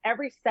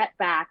every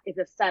setback is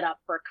a setup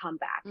for a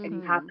comeback. And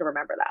you have to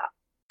remember that.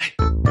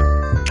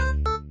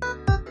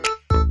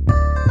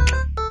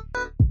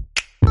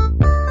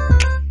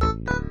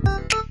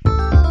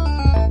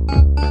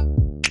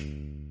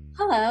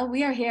 Hello,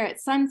 we are here at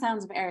Sun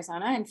Sounds of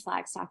Arizona in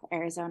Flagstaff,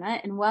 Arizona,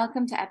 and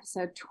welcome to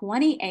episode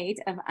 28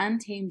 of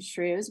Untamed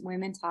Shrews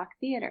Women Talk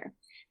Theater,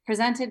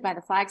 presented by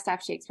the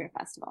Flagstaff Shakespeare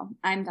Festival.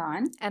 I'm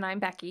Dawn. And I'm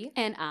Becky.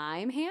 And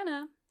I'm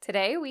Hannah.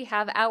 Today we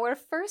have our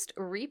first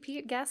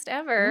repeat guest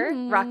ever,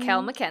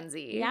 Raquel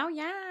McKenzie.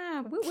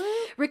 Yeah. Woo woo.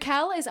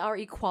 Raquel is our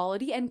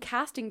equality and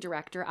casting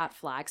director at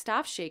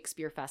Flagstaff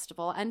Shakespeare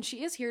Festival, and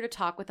she is here to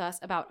talk with us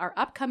about our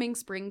upcoming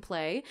spring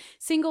play,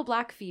 Single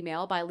Black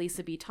Female by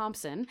Lisa B.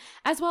 Thompson,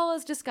 as well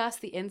as discuss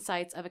the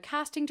insights of a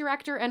casting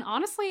director. And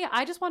honestly,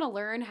 I just want to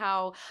learn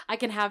how I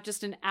can have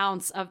just an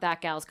ounce of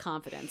that gal's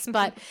confidence.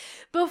 But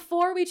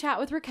before we chat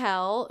with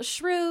Raquel,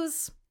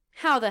 Shrews,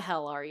 how the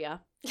hell are you?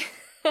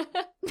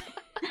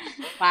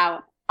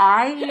 Wow.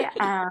 How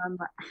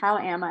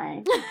am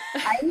I?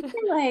 I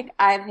feel like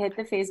I've hit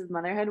the phase of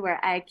motherhood where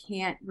I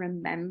can't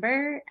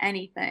remember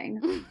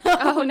anything.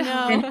 Oh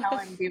no. And how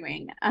I'm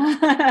doing.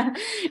 I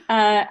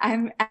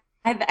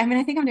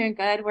think I'm doing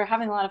good. We're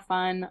having a lot of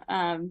fun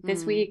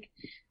this week.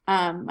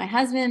 My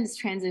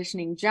husband's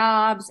transitioning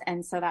jobs,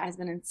 and so that has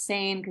been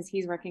insane because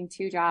he's working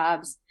 2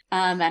 jobs.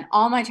 And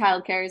all my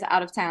childcare is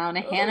out of town.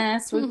 Hannah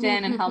swooped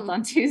in and helped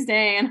on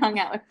Tuesday and hung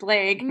out with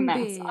Blake, and that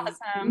was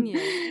awesome.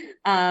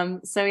 Yeah.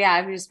 So yeah,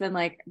 I've just been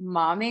like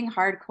momming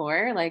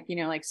hardcore, like, you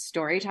know, like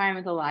story time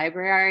at the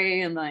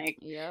library and like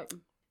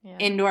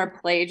indoor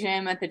play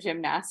gym at the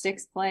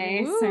gymnastics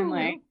place. Ooh. And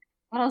like,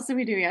 what else did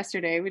we do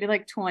yesterday? We did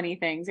like 20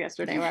 things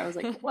yesterday where I was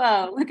like,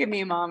 whoa, look at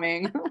me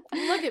momming.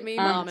 Look at me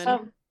momming.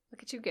 So,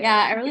 look at you go.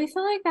 Yeah, I really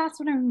feel like that's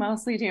what I'm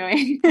mostly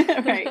doing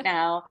right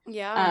now.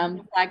 Yeah.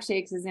 Flag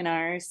Shakes is in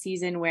our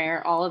season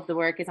where all of the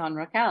work is on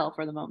Raquel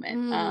for the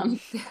moment.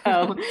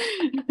 So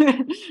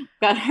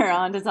got her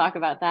on to talk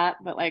about that.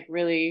 But like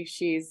really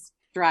she's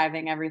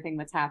driving everything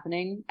that's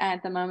happening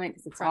at the moment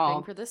because it's prepping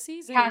all for the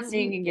season.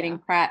 Casting and getting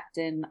prepped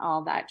and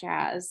all that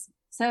jazz.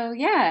 So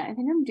yeah, I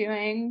think I'm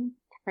doing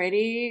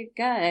pretty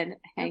good.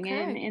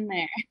 Hanging in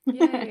there.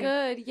 Yeah,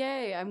 good.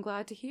 Yay. I'm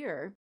glad to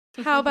hear.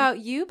 How about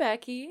you,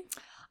 Becky?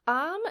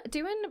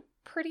 Doing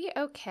pretty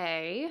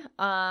okay.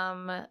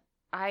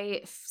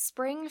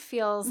 Spring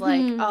feels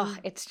like,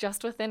 it's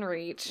just within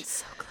reach.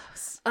 It's so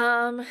close.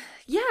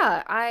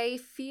 Yeah, I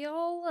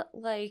feel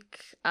like,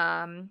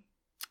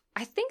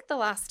 I think the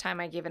last time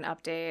I gave an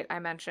update, I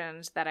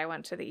mentioned that I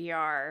went to the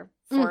ER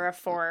for a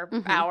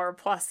 4-hour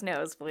plus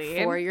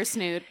nosebleed. For your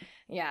snoot.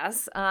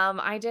 Yes.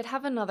 I did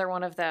have another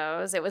one of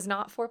those. It was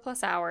not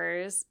 4+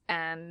 hours,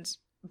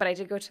 but I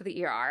did go to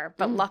the ER,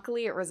 but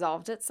luckily it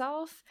resolved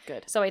itself.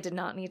 Good. So I did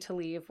not need to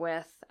leave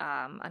with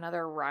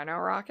another rhino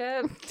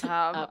rocket.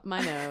 Up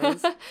my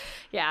nose.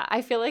 Yeah,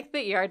 I feel like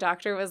the ER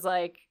doctor was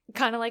like,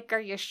 kind of like, are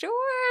you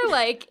sure?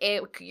 Like,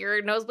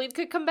 your nosebleed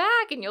could come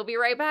back and you'll be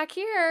right back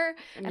here.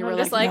 And I'm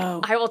just like, no.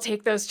 I will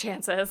take those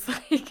chances.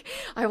 Like,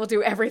 I will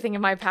do everything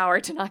in my power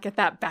to not get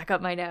that back up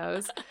my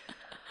nose.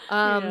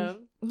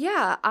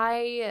 Yeah,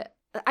 I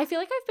feel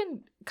like I've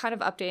been kind of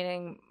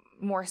updating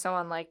more so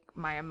on like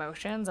my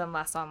emotions and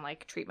less on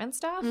like treatment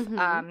stuff.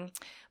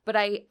 But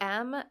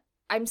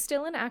I'm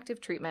still in active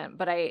treatment,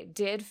 but I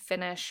did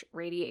finish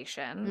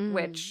radiation,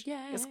 which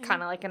is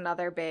kind of like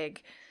another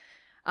big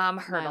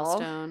hurdle.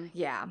 Milestone.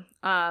 Yeah.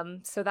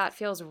 So that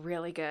feels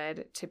really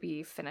good to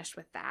be finished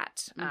with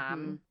that.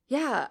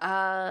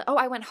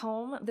 I went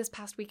home this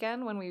past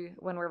weekend when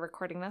we're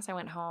recording this. I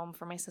went home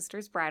for my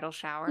sister's bridal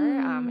shower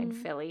in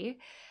Philly,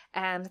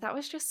 and that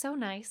was just so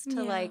nice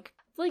to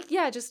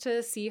just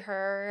to see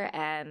her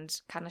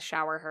and kind of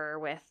shower her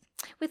with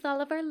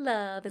all of our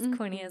love, as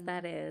corny as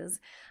that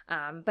is.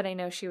 But I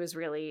know she was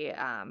really,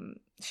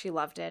 she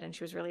loved it and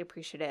she was really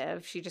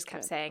appreciative. She just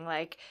kept saying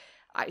like,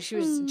 she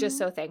was just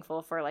so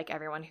thankful for like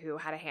everyone who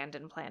had a hand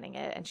in planning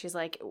it. And she's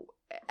like,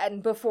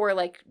 and before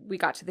like we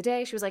got to the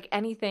day, she was like,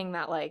 anything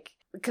that like,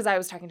 because I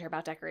was talking to her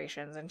about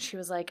decorations and she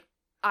was like,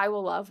 I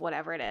will love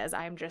whatever it is.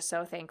 I'm just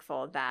so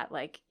thankful that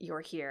like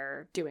you're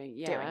here doing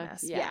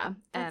this. Yeah.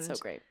 That's so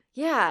great.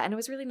 Yeah, and it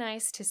was really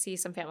nice to see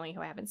some family who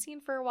I haven't seen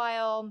for a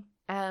while.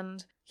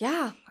 And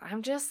yeah,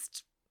 I'm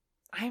just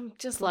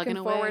looking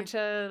forward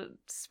to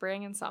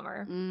spring and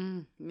summer.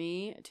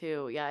 Me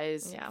too. Yeah,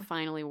 it's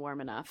finally warm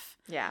enough.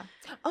 Yeah.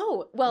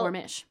 Oh, well,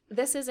 warmish.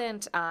 This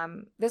isn't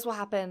this will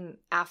happen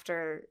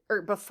after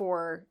or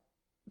before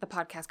the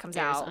podcast comes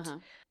out.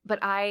 But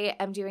I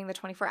am doing the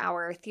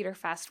 24-hour theater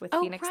fest with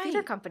Phoenix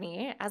Theater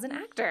Company as an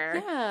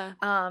actor.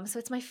 Yeah. So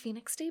it's my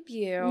Phoenix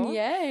debut.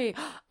 Yay.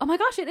 Oh my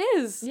gosh, it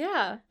is.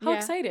 Yeah. How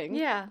exciting.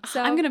 Yeah.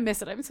 So I'm going to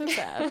miss it. I'm so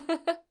sad.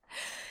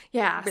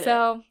 Yeah.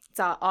 So it's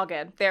all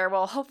good. There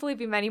will hopefully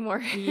be many more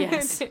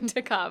yes.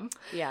 to come.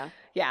 Yeah.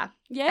 Yeah.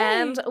 Yay.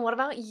 And what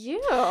about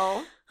you?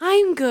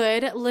 I'm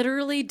good.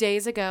 Literally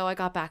days ago, I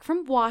got back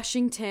from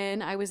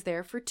Washington. I was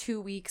there for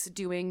 2 weeks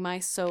doing my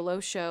solo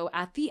show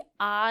at the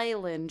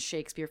Island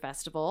Shakespeare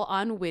Festival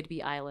on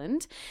Whidbey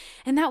Island.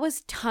 And that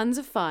was tons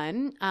of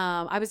fun.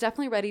 I was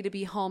definitely ready to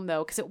be home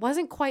though, because it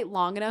wasn't quite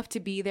long enough to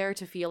be there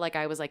to feel like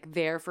I was like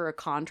there for a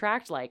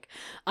contract. Like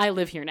I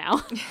live here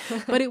now,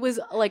 but it was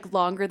like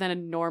longer than a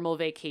normal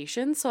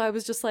vacation. So I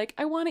was just like,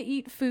 I want to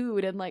eat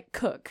food and like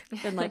cook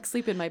and like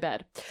sleep in my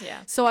bed. Yeah.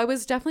 So I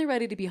was definitely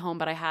ready to be home,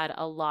 but I had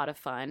a lot of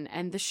fun.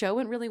 And the show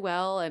went really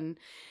well. And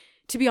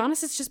to be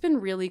honest, it's just been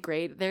really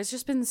great. There's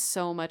just been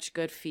so much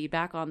good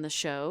feedback on the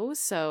show.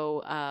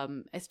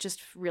 So it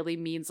just really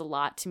means a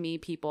lot to me.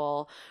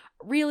 People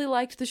really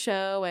liked the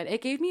show, and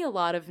it gave me a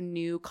lot of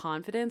new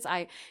confidence.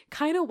 I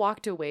kind of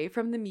walked away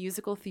from the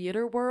musical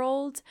theater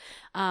world.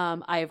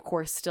 I, of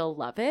course, still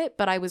love it,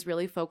 but I was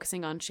really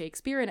focusing on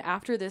Shakespeare. And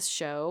after this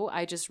show,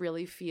 I just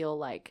really feel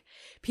like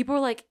people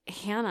were like,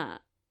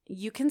 Hannah,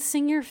 you can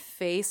sing your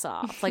face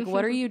off. Like,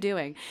 what are you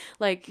doing?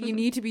 Like, you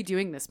need to be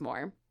doing this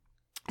more.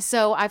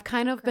 So I've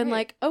kind of been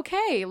like,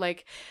 okay,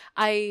 like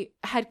I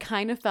had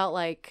kind of felt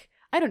like,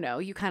 I don't know,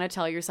 you kind of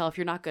tell yourself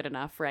you're not good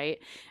enough, right?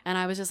 And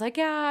I was just like,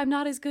 yeah, I'm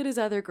not as good as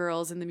other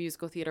girls in the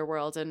musical theater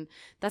world. And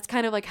that's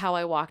kind of like how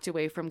I walked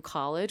away from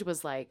college,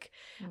 was like,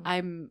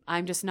 I'm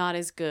just not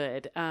as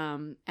good.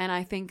 And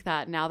I think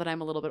that now that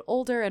I'm a little bit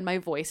older and my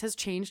voice has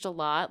changed a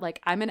lot, like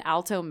I'm an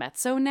alto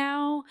mezzo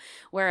now,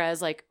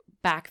 whereas like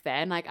back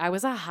then, like I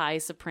was a high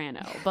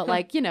soprano, but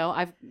like, you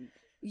know,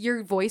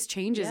 your voice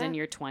changes in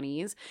your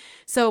 20s.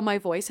 So my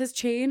voice has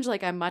changed.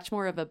 Like I'm much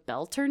more of a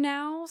belter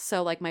now.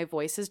 So like my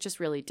voice is just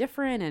really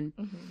different. And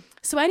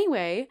so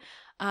anyway,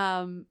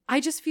 I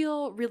just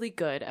feel really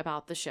good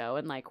about the show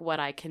and like what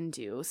I can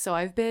do. So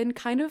I've been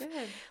kind of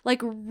like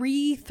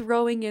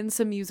re-throwing in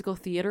some musical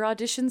theater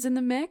auditions in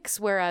the mix,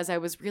 whereas I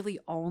was really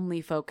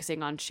only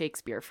focusing on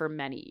Shakespeare for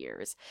many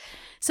years.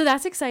 So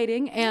that's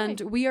exciting.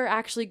 And we are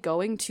actually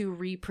going to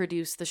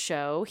reproduce the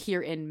show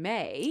here in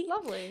May.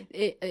 Lovely.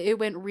 It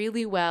went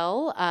really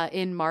well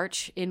in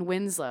March in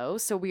Winslow.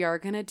 So we are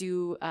going to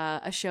do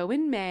a show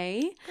in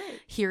May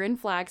here in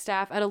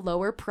Flagstaff at a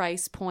lower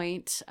price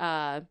point.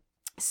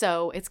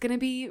 So it's going to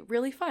be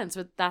really fun.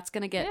 So that's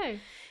going to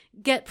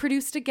get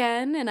produced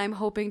again. And I'm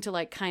hoping to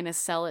like kind of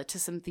sell it to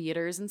some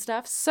theaters and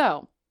stuff.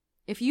 So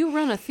if you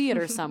run a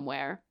theater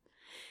somewhere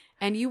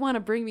and you want to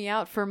bring me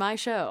out for my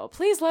show,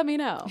 please let me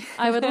know.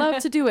 I would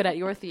love to do it at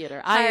your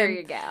theater. Hire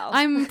you, gal.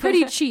 I'm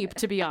pretty cheap,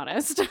 to be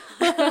honest.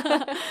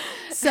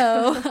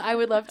 So I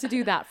would love to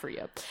do that for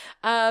you.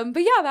 But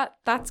yeah,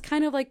 that's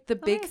kind of like the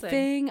big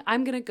thing.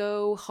 I'm going to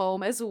go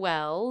home as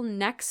well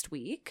next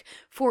week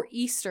for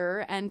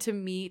Easter and to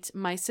meet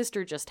my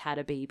sister just had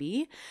a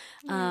baby.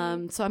 So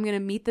I'm going to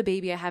meet the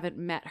baby. I haven't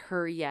met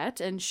her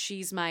yet. And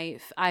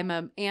I'm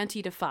an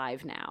auntie to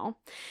 5 now.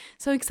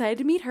 So excited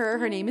to meet her.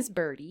 Her name is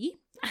Birdie.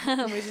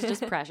 Which is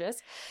just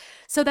precious.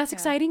 So that's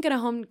exciting.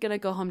 Gonna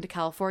go home to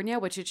California,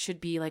 which it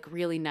should be like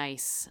really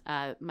nice.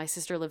 My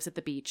sister lives at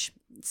the beach,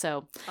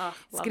 so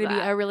it's gonna be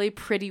a really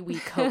pretty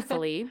week.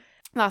 Hopefully,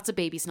 lots of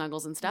baby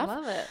snuggles and stuff.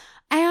 Love it.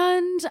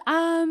 And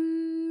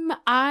I'm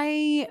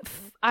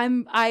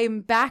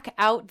back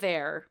out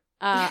there.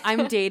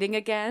 I'm dating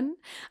again.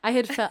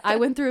 I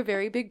went through a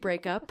very big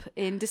breakup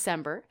in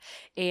December,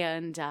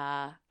 and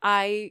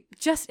it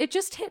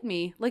just hit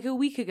me like a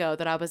week ago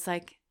that I was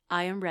like,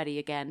 I am ready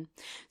again.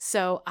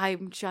 So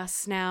I'm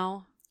just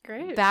now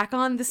back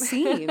on the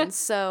scene.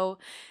 So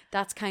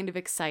that's kind of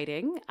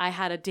exciting. I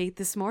had a date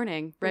this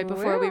morning right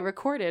before we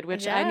recorded,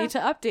 which I need to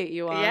update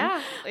you on.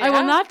 Yeah. I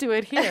will not do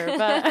it here,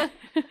 but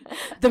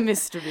the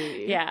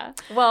mystery. Yeah.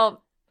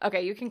 Well,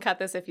 okay, you can cut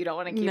this if you don't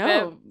want to keep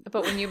it.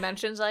 But when you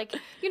mentioned like,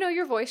 you know,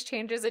 your voice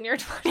changes in your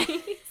 20s,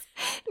 and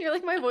you're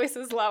like, my voice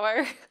is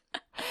lower.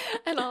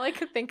 And all I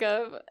could think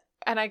of,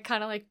 and I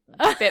kind of like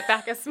bit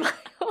back a smile.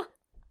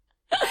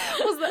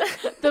 Was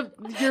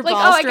your like,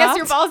 balls I guess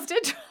your balls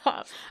did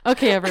drop.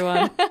 Okay,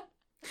 everyone.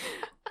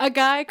 A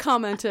guy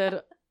commented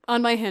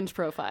on my Hinge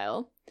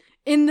profile,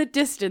 in the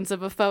distance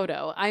of a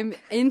photo, I'm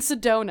in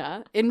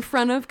Sedona in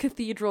front of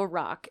Cathedral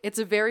Rock. It's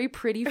a very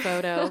pretty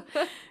photo.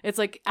 It's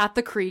like at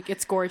the creek.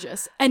 It's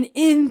gorgeous. And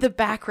in the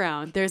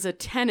background, there's a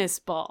tennis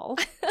ball.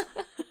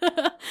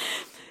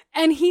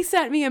 And he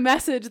sent me a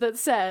message that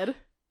said,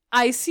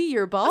 I see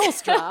your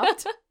balls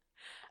dropped.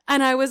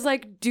 And I was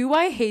like, do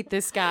I hate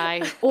this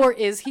guy or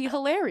is he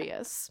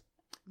hilarious?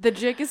 The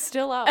jig is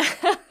still out.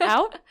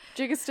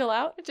 Jig is still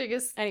out?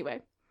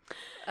 Anyway.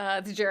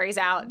 The jury's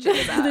out. Jig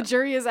is out. The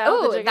jury is out.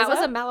 Oh, that was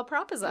a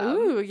malapropism.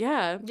 Ooh,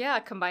 yeah. Yeah,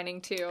 combining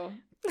two.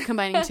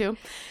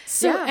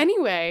 So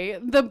anyway,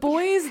 the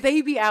boys,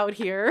 they be out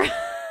here.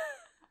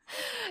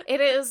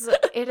 It is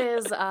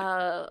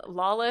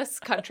lawless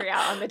country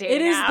out on the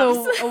dating apps.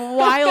 It is the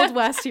Wild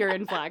West here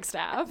in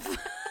Flagstaff.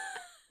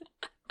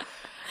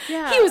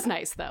 Yeah. He was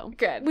nice though.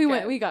 Good.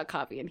 We got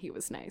coffee and he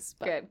was nice.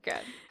 But. Good.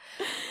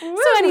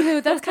 So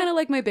anywho, that's kind of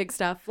like my big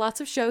stuff.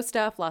 Lots of show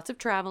stuff, lots of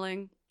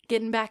traveling,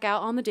 getting back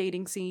out on the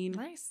dating scene.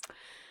 Nice.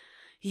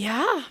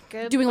 Yeah.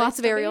 Good. Doing lots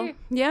of aerial.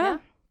 Yeah.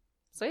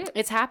 Sweet.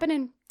 It's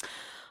happening.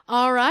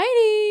 All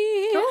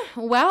righty.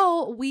 Cool.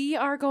 Well, we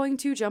are going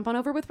to jump on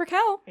over with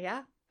Raquel.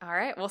 Yeah. All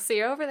right. We'll see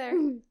you over there.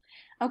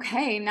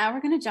 Okay, now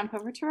we're going to jump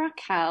over to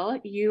Raquel.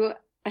 You,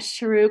 a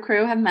Shrew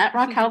crew, have met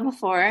Raquel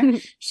before.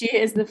 She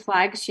is the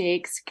Flag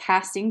Shakes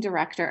casting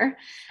director.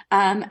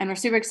 And we're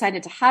super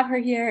excited to have her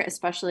here,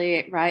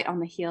 especially right on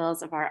the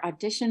heels of our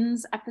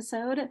auditions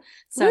episode.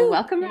 So Woo.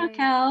 welcome, Yay.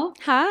 Raquel.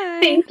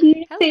 Hi. Thank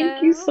you. Hello.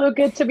 Thank you. So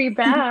good to be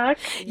back.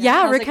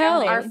 Yeah, how's it Raquel.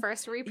 going? Our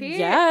first repeat.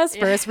 Yes,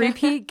 Yeah. first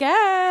repeat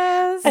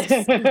guest.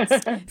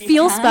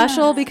 Feel Yeah.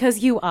 special because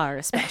you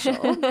are special.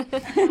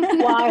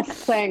 Why,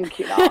 thank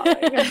you,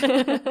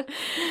 darling.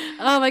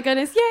 Oh my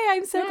goodness. Yay,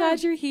 I'm so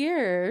glad you're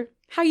here.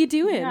 How you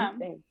doing? Yeah.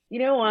 You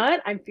know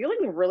what? I'm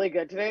feeling really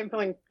good today. I'm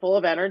feeling full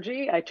of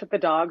energy. I took the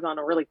dogs on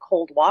a really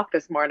cold walk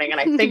this morning, and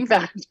I think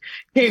that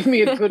gave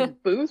me a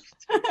good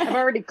boost. I've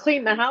already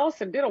cleaned the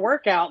house and did a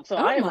workout, so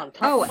I am on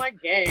top of my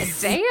game.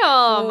 Damn.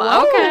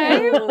 Whoa.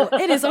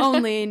 Okay. It is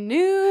only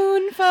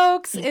noon,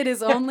 folks. It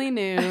is only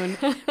noon.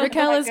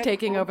 Raquel is Good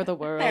taking cold over the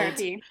world.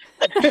 Therapy.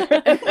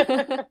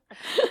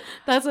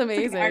 That's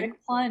amazing.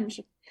 Arctic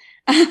plunge.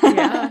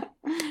 Yeah.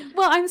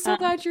 Well, I'm so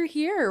glad you're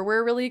here.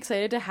 We're really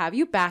excited to have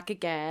you back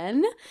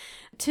again.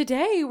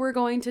 Today, we're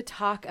going to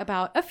talk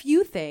about a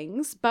few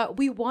things, but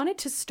we wanted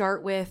to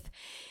start with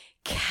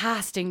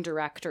casting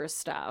director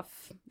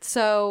stuff.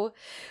 So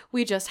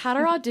we just had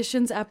our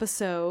auditions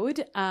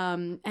episode,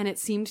 and it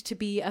seemed to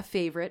be a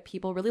favorite.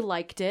 People really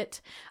liked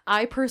it.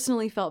 I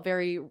personally felt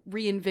very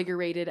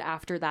reinvigorated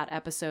after that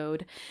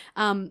episode.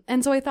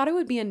 And so I thought it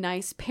would be a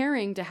nice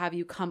pairing to have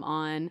you come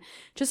on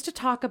just to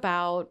talk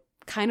about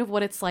kind of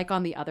what it's like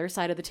on the other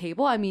side of the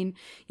table. I mean,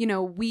 you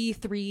know, we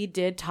three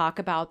did talk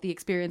about the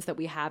experience that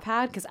we have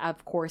had because,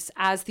 of course,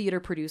 as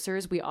theater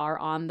producers, we are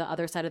on the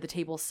other side of the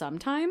table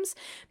sometimes.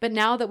 But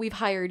now that we've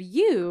hired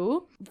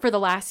you for the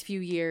last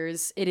few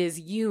years, it is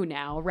you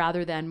now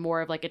rather than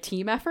more of like a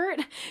team effort.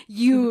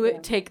 You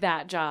take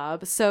that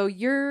job. So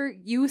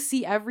you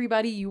see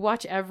everybody, you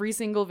watch every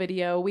single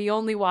video. We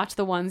only watch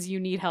the ones you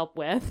need help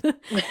with.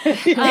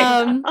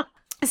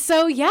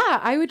 So yeah,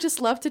 I would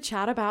just love to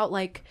chat about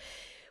like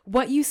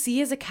what you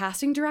see as a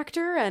casting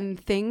director and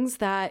things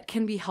that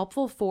can be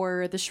helpful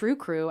for the Shrew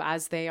crew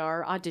as they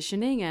are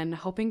auditioning and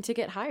hoping to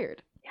get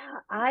hired. Yeah,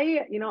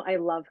 I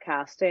love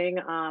casting.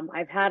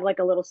 I've had like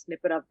a little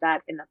snippet of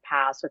that in the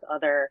past with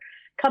other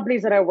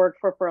companies that I worked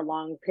for a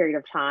long period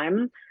of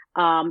time.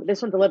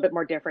 This one's a little bit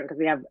more different because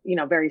we have,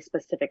 very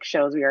specific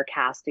shows we are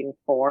casting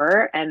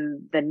for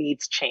and the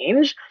needs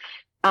change.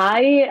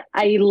 I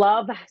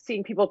love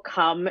seeing people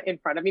come in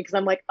front of me because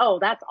I'm like, oh,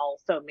 that's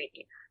also me.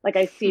 Like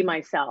I see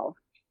myself.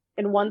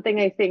 And one thing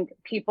I think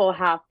people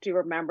have to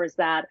remember is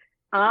that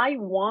I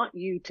want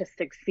you to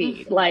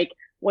succeed. Mm-hmm. Like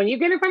when you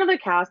get in front of the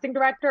casting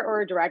director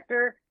or a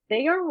director,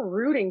 they are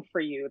rooting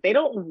for you. They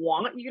don't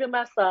want you to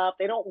mess up.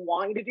 They don't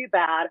want you to do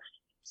bad.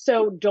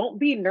 So don't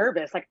be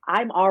nervous. Like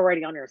I'm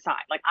already on your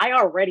side. Like I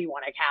already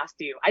want to cast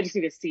you. I just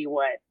need to see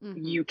what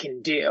you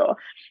can do.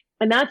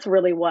 And that's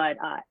really what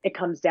it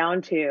comes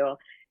down to.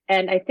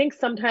 And I think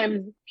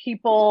sometimes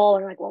people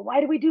are like, well, why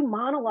do we do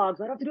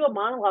monologues? I don't have to do a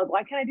monologue.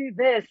 Why can't I do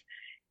this?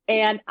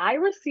 And I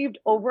received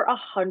over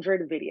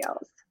 100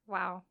 videos.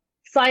 Wow.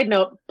 Side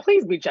note,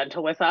 please be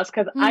gentle with us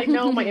because I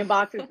know my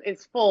inbox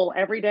is full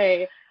every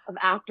day of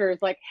actors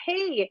like,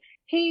 hey,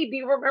 do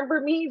you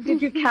remember me?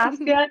 Did you cast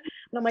yet?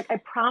 And I'm like,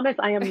 I promise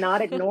I am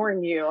not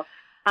ignoring you.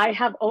 I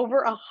have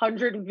over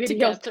 100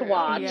 videos to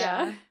watch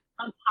Yeah.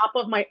 on top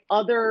of my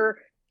other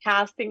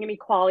casting and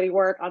equality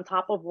work, on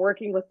top of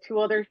working with 2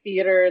 other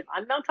theaters,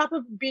 on top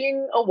of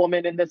being a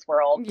woman in this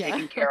world,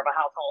 taking care of a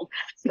household.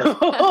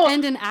 So,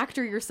 And an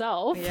actor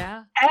yourself.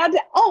 Yeah.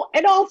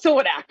 and also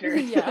an actor.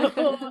 Yeah.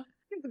 So,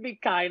 to be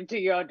kind to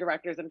your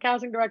directors and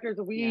casting directors.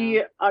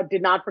 We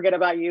did not forget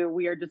about you.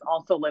 We are just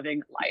also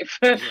living life.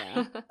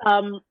 Yeah.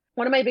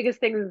 One of my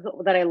biggest things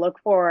that I look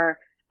for,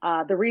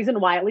 the reason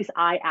why at least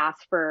I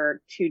ask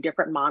for 2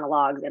 different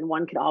monologues and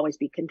one could always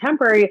be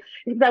contemporary is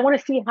because I want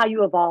to see how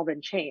you evolve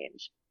and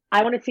change.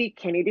 I want to see,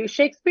 can you do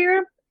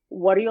Shakespeare?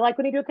 What do you like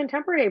when you do a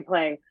contemporary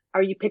play?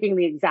 Are you picking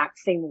the exact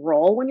same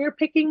role when you're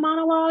picking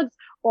monologues,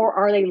 or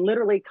are they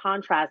literally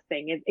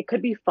contrasting? It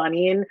could be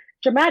funny and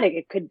dramatic.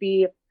 It could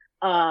be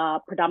a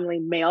predominantly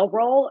male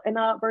role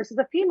versus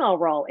a female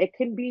role. It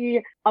can be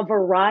a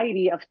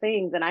variety of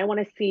things. And I want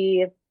to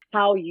see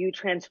how you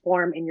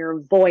transform in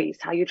your voice,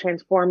 how you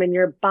transform in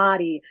your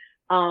body,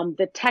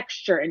 the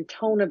texture and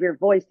tone of your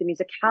voice, the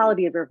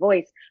musicality of your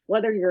voice,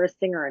 whether you're a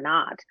singer or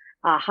not.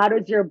 How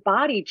does your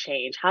body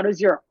change? How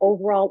does your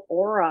overall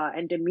aura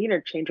and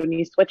demeanor change when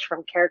you switch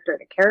from character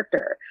to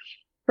character?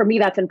 For me,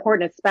 that's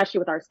important, especially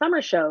with our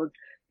summer shows,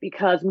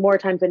 because more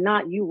times than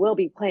not, you will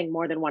be playing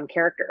more than one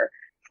character.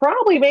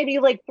 Probably maybe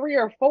like 3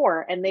 or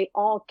 4, and they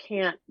all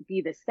can't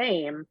be the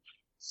same.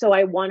 So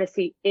I want to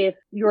see if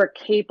you're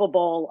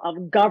capable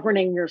of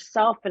governing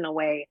yourself in a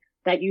way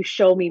that you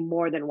show me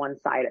more than one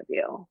side of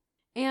you.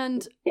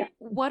 And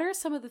what are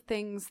some of the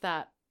things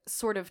that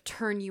sort of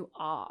turn you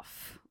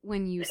off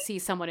when you see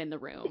someone in the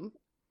room?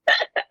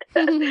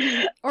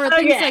 Or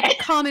things like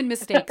common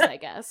mistakes, I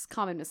guess.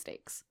 Common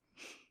mistakes.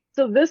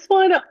 So this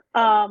one,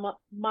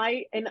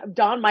 and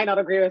Dawn might not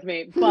agree with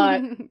me,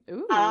 but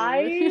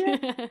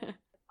eye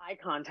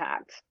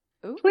contact.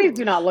 Ooh. Please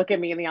do not look at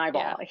me in the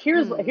eyeball. Yeah.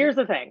 Here's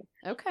the thing.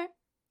 Okay.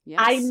 Yes.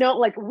 I know,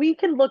 like, we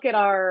can look at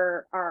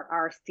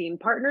our scene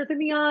partners in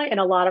the eye, and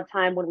a lot of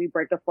time when we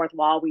break the fourth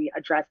wall, we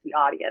address the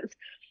audience.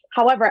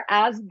 However,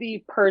 as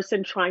the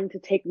person trying to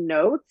take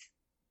notes,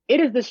 it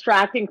is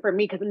distracting for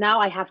me because now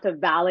I have to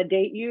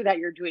validate you that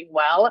you're doing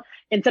well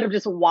instead of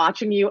just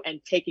watching you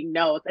and taking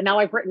notes. And now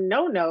I've written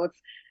no notes.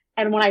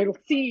 And when I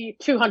see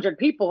 200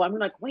 people, I'm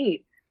like,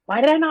 wait,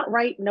 why did I not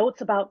write notes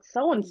about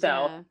so-and-so?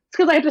 Yeah. It's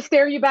because I had to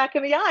stare you back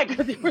in the eye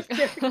because you were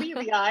staring me in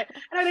the eye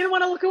and I didn't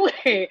want to look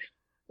away.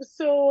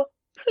 So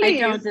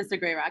please. I don't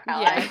disagree,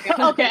 Raquel.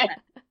 Yeah. Okay.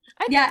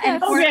 Yeah.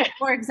 And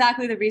for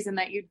exactly the reason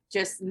that you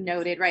just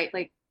noted, right?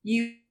 Like,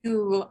 you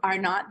are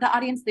not the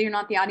audience, you're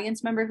not the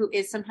audience member who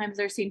is sometimes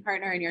their scene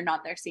partner, and you're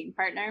not their scene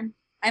partner.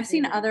 I've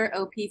seen other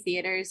OP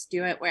theaters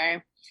do it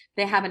where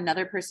they have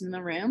another person in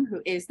the room who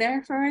is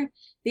there for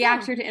the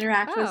actor to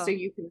interact with so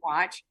you can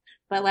watch.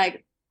 But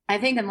like, I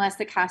think unless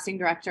the casting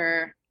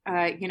director,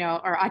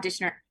 or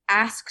auditioner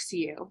asks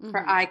you for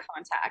eye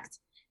contact,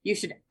 you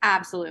should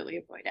absolutely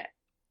avoid it.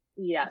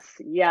 Yes.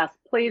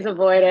 Please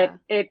avoid it.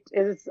 It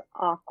is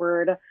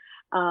awkward.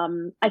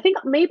 I think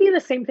maybe the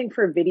same thing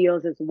for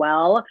videos as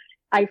well.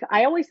 I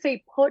always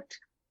say put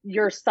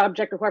your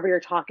subject or whoever you're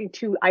talking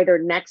to either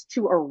next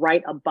to or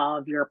right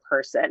above your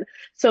person.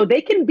 So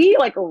they can be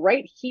like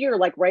right here,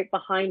 like right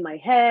behind my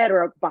head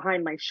or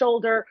behind my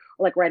shoulder,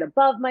 or like right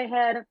above my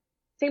head.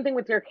 Same thing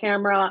with your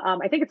camera.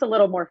 I think it's a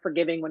little more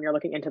forgiving when you're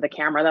looking into the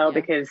camera though,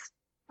 because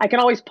I can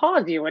always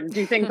pause you and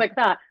do things like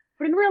that.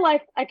 But in real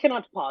life, I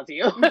cannot pause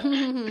you.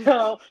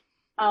 So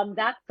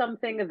that's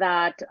something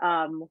that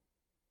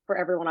for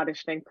everyone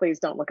auditioning, please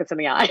don't look us in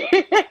the eye.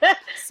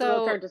 So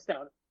we'll turn to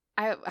stone.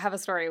 I have a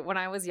story. When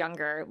I was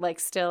younger, like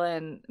still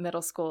in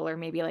middle school or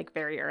maybe like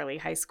very early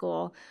high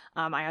school,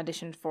 I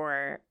auditioned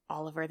for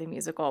Oliver the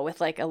Musical with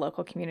like a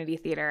local community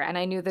theater. And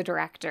I knew the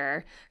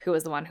director who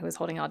was the one who was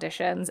holding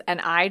auditions. And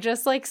I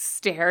just like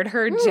stared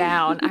her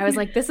down. I was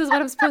like, this is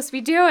what I'm supposed to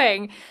be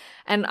doing.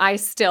 And I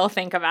still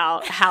think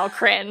about how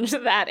cringe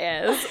that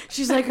is.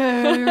 She's like,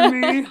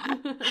 me.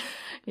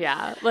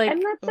 Yeah. Like,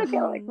 and that's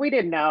okay. Like, we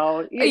didn't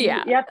know. You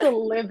have to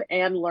live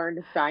and learn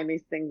to find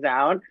these things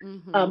out.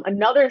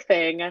 Another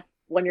thing,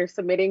 when you're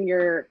submitting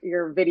your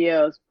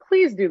videos,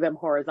 please do them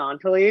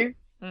horizontally.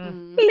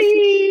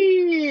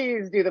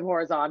 Please do them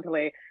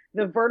horizontally.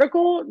 The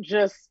vertical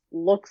just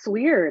looks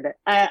weird.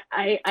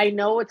 I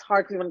know it's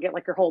hard because you want to get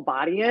like your whole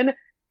body in,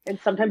 and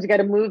sometimes you got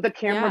to move the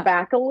camera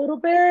back a little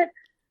bit,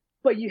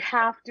 but you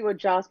have to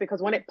adjust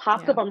because when it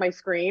pops up on my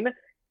screen,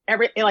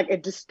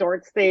 it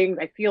distorts things.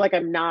 I feel like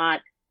I'm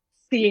not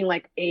seeing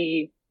like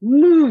a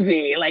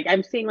movie, like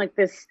I'm seeing like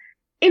this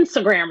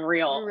Instagram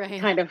reel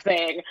kind of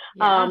thing.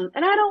 And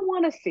I don't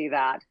want to see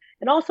that.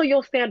 And also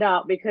you'll stand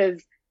out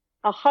because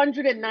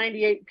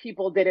 198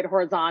 people did it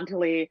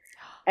horizontally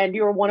and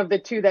you were one of the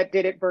 2 that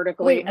did it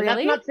vertically. Wait, and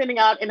really? That's not standing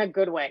out in a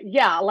good way.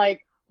 Yeah,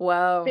 like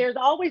whoa. There's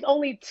always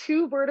only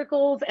 2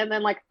 verticals and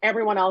then like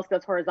everyone else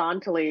does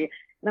horizontally.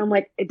 And I'm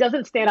like, it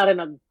doesn't stand out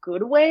in a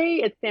good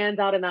way. It stands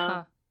out in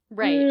a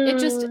it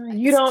just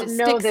you don't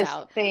know this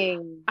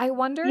thing. I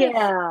wonder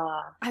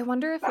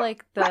if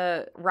like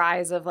the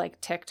rise of like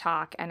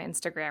TikTok and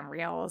Instagram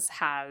Reels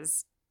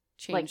has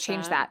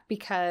changed that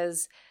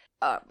because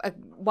a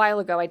while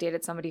ago I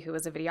dated somebody who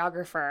was a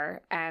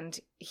videographer, and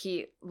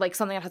he like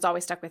something that has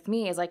always stuck with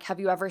me is like, have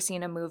you ever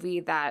seen a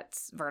movie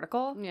that's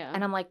vertical? Yeah.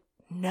 And I'm like,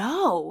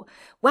 no.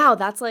 Wow,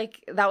 that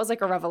was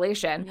like a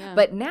revelation. Yeah.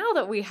 But now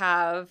that we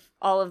have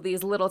all of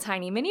these little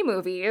tiny mini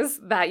movies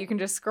that you can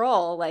just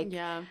scroll, like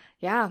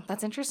yeah,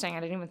 that's interesting. I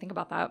didn't even think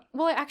about that.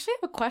 Well, I actually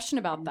have a question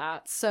about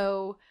that.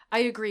 So I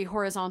agree,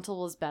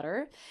 horizontal is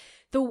better.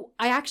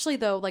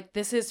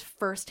 This is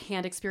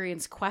firsthand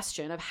experience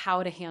question of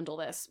how to handle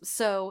this.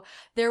 So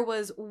there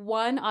was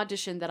one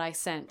audition that I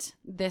sent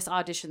this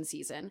audition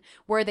season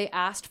where they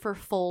asked for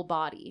full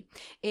body.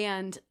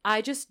 And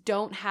I just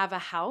don't have a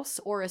house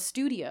or a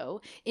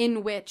studio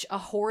in which a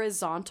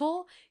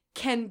horizontal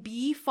can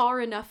be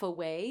far enough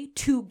away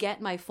to get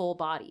my full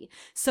body.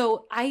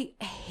 So I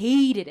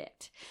hated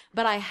it,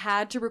 but I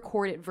had to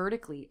record it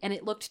vertically and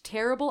it looked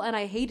terrible and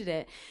I hated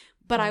it.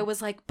 But I was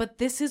like, but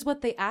this is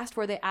what they asked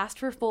for. They asked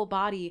for full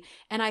body.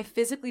 And I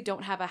physically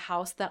don't have a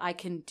house that I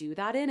can do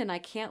that in. And I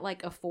can't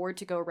like afford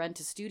to go rent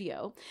a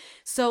studio.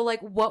 So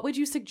like, what would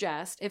you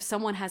suggest if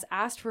someone has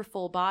asked for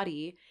full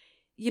body?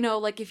 You know,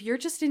 like if you're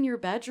just in your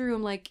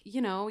bedroom, like,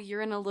 you know,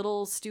 you're in a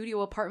little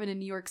studio apartment in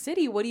New York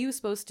City, what are you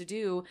supposed to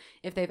do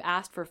if they've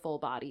asked for full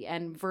body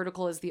and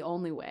vertical is the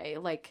only way?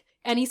 Like,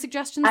 any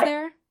suggestions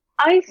there?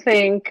 I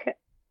think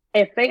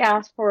if they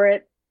ask for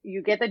it,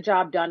 you get the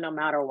job done no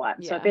matter what.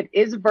 Yeah. So if it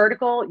is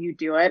vertical, you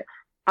do it.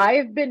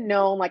 I've been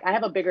known, like I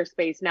have a bigger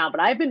space now, but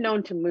I've been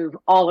known to move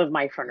all of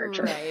my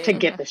furniture Right. to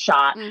get the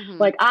shot.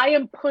 Like I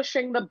am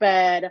pushing the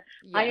bed.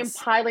 I am Yes.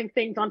 piling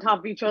things on top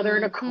of each other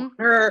in a Mhm.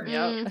 corner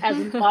Yep.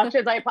 as much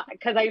as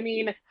because I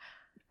mean,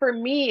 for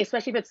me,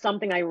 especially if it's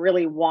something I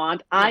really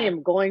want, I Yeah.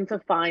 am going to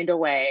find a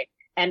way.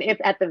 And if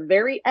at the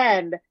very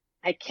end,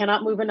 I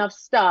cannot move enough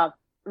stuff,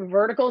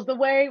 vertical's the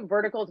way,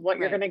 vertical's what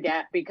you're Right. going to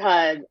get.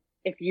 Because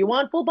if you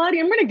want full body,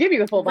 I'm going to give you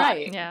the full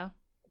body. Right. Yeah.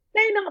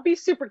 May not be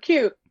super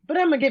cute, but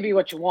I'm going to give you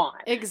what you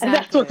want. Exactly. And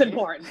that's what's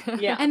important.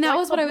 Yeah. And that Like,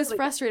 was what I was completely.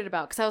 frustrated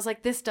about, because I was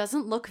like, this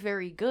doesn't look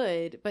very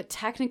good, but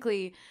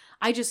technically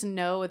I just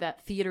know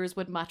that theaters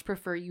would much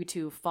prefer you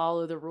to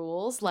follow the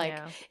rules. Like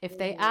Yeah. if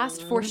they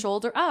asked for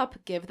shoulder up,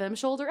 give them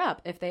shoulder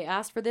up. If they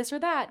asked for this or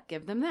that,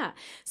 give them that.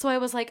 So I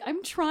was like,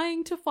 I'm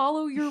trying to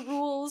follow your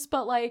rules,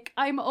 but like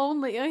I'm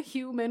only a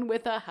human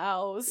with a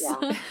house.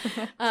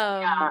 Yeah.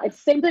 um, It's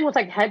the same thing with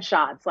like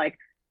headshots. Like,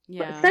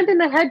 yeah. send in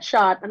the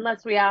headshot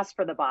unless we ask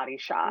for the body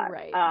shot.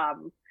 Right.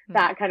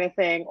 That kind of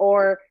thing.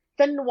 Or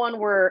send one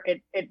where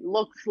it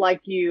looks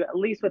like you, at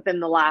least within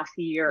the last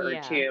year or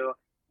Yeah. two,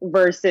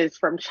 versus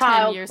from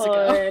 10 years ago.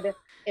 childhood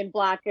in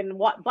black and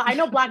white. But I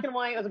know black and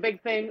white was a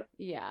big thing.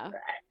 Yeah.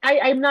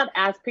 I'm not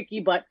as picky,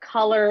 but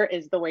color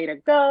is the way to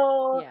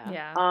go.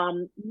 Yeah. Yeah.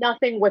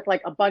 Nothing with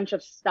like a bunch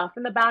of stuff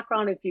in the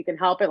background if you can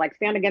help it. Like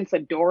stand against a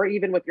door,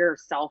 even with your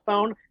cell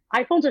phone.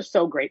 iPhones are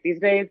so great these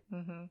days.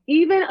 Mm-hmm.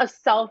 Even a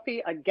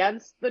selfie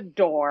against the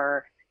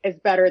door is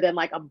better than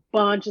like a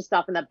bunch of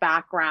stuff in the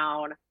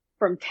background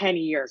from 10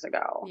 years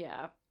ago,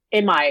 Yeah.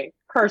 in my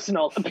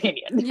personal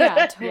opinion.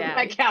 Yeah, totally.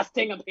 My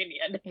casting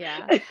opinion.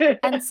 Yeah.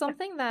 And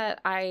something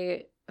that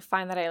I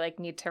find that I like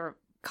need to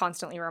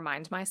constantly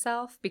remind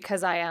myself,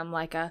 because I am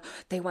like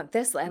they want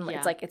this and Yeah.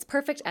 it's like it's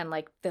perfect and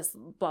like this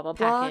blah blah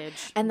blah,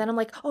 Package. and then I'm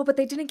like, oh, but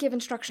they didn't give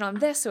instruction on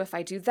this, so if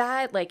I do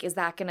that, like, is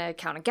that gonna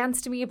count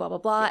against me, blah blah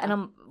blah. Yeah. And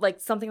I'm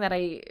like, something that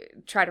I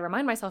try to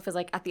remind myself is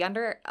like at the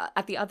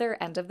other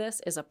end of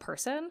this is a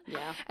person,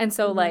 Yeah. and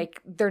so Mhm.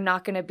 like they're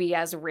not gonna be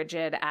as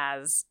rigid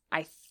as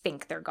I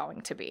think they're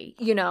going to be,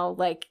 you know,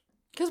 like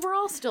Because we're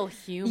all still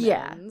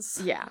humans.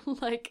 yeah.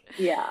 Like,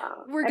 Yeah.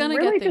 we're And going to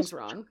really get things just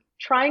wrong.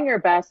 Trying your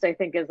best, I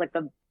think, is like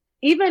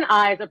even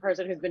I, as a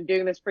person who's been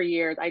doing this for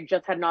years, I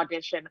just had an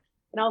audition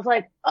and I was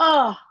like,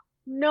 oh,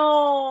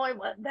 no,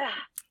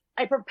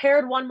 I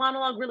prepared one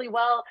monologue really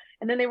well.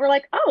 And then they were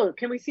like, oh,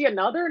 can we see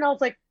another? And I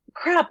was like,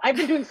 crap, I've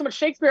been doing so much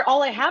Shakespeare.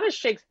 All I have is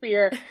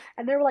Shakespeare.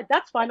 And they were like,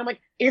 that's fine. I'm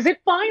like, is it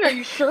fine? Are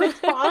you sure it's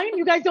fine?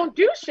 You guys don't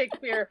do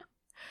Shakespeare.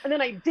 And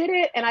then I did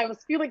it and I was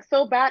feeling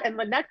so bad. And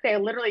the next day I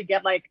literally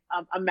get like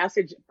a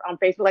message on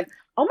Facebook, like,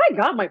 oh my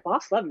God, my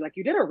boss loved you. Like,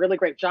 you did a really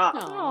great job.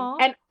 Aw. Aw.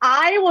 And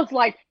I was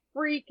like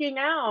freaking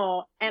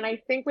out. And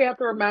I think we have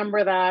to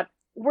remember that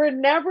we're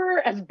never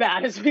as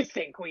bad as we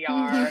think we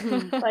are.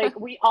 Like,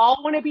 we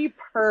all want to be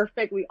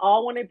perfect. We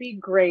all want to be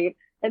great.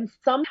 And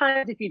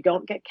sometimes if you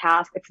don't get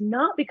cast, it's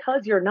not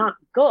because you're not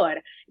good.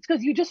 It's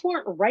because you just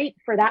weren't right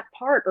for that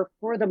part or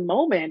for the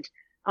moment.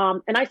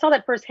 And I saw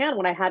that firsthand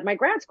when I had my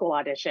grad school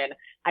audition.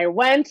 I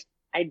went,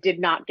 I did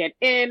not get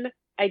in.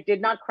 I did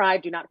not cry.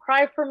 Do not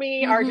cry for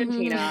me,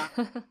 Argentina,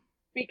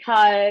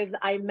 because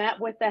I met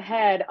with the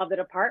head of the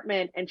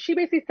department and she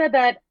basically said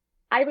that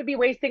I would be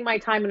wasting my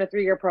time in a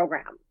 3-year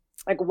program.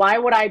 Like, why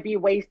would I be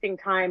wasting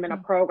time in a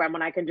program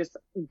when I can just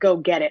go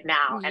get it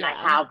now and I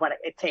Yeah. have what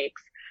it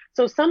takes?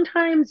 So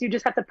sometimes you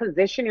just have to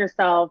position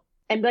yourself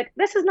and be like,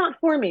 this is not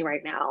for me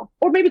right now.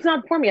 Or maybe it's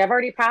not for me. I've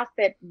already passed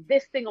it.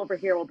 This thing over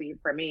here will be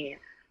for me.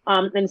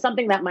 And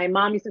something that my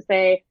mom used to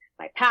say,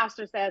 my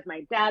pastor says,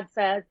 my dad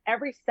says,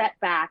 every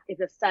setback is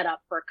a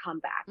setup for a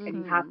comeback. And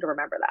you have to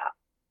remember that.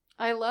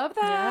 I love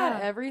that. Yeah.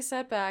 Every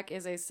setback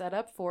is a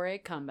setup for a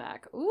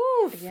comeback.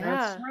 Ooh. Yeah.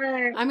 That's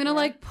right. I'm going to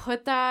like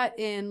put that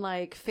in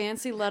like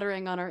fancy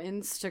lettering on our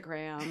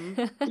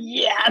Instagram.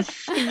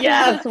 Yes.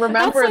 Yes.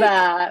 Remember That's, like,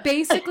 that.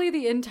 Basically,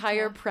 the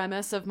entire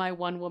premise of my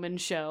one woman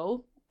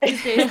show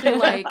is basically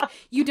like,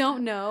 you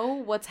don't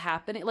know what's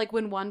happening. Like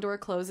when one door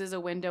closes, a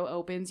window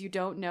opens. You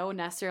don't know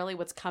necessarily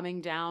what's coming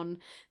down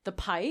the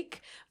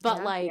pike, but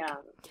Yeah. like Yeah.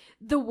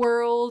 the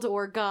world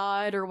or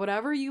God or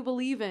whatever you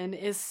believe in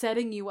is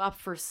setting you up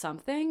for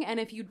something.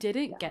 And if you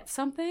didn't get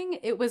something,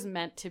 it was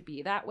meant to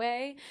be that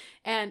way.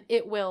 And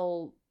it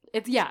will,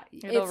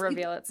 It'll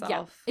reveal itself.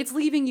 Yeah, it's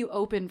leaving you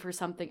open for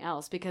something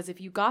else, because if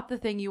you got the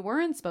thing you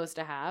weren't supposed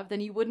to have, then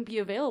you wouldn't be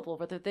available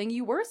for the thing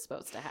you were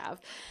supposed to have.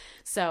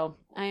 So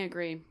I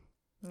agree.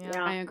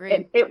 Yeah. I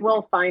agree. It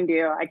will find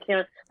you. I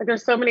can't, like,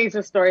 there's so many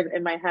just stories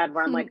in my head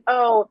where I'm like,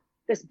 oh,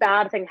 this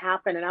bad thing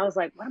happened. And I was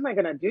like, what am I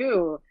going to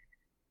do?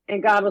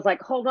 And God was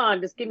like, hold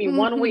on, just give me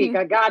 1 week.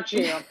 I got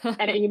you.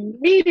 And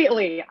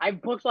immediately I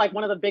booked like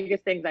one of the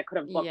biggest things I could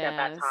have booked at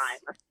that Yes.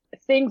 time.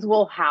 Things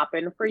will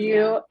happen for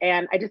you.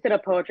 And I just did a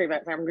poetry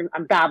event. So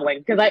I'm babbling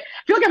because I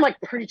feel like I'm like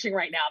preaching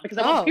right now because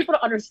I want people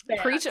to understand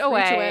Preach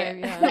away.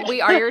 yeah. We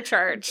are your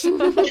church.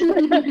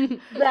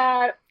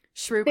 that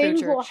Shrew things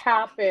Church. will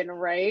happen,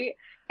 right?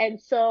 And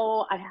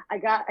so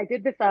I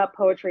did this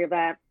poetry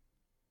event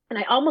and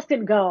I almost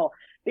didn't go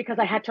because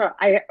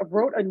I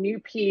wrote a new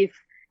piece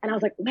And I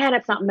was like, man,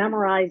 it's not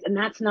memorized. And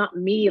that's not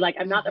me. Like,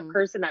 I'm not the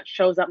person that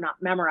shows up not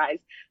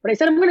memorized. But I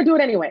said, I'm going to do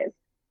it anyways.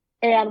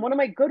 And one of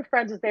my good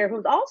friends was there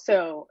who's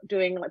also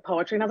doing like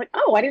poetry. And I was like,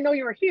 oh, I didn't know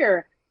you were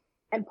here.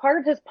 And part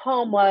of his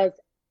poem was,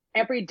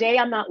 every day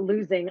I'm not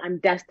losing, I'm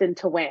destined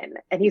to win.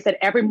 And he said,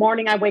 every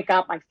morning I wake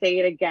up, I say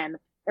it again.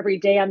 Every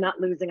day I'm not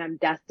losing, I'm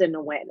destined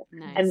to win.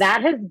 Nice. And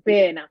that has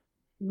been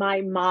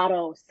my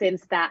motto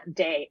since that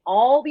day.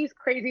 All these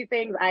crazy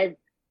things, I've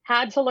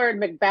had to learn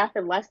Macbeth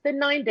in less than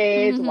 9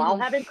 days while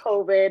having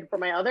COVID for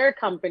my other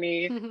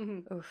company.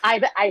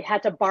 I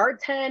had to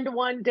bartend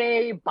one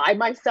day by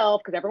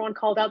myself because everyone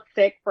called out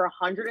sick for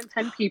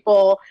 110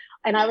 people.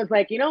 And I was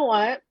like, you know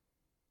what?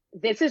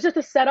 This is just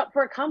a setup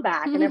for a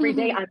comeback. And every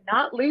day I'm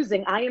not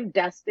losing, I am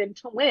destined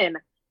to win.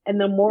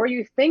 And the more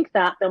you think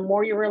that, the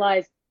more you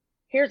realize,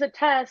 here's a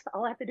test.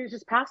 All I have to do is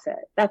just pass it.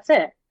 That's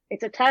it.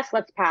 It's a test.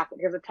 Let's pass it.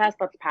 Here's a test.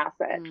 Let's pass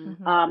it.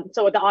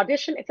 So with the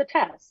audition, it's a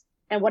test.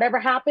 And whatever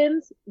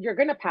happens, you're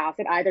going to pass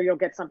it. Either you'll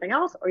get something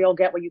else or you'll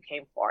get what you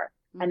came for.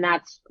 And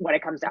that's what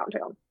it comes down to.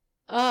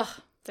 Ugh,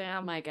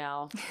 damn, my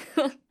gal.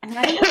 And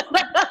I can't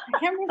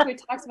remember if we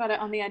talked about it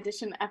on the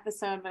audition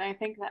episode, but I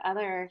think the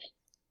other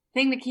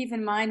thing to keep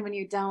in mind when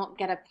you don't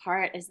get a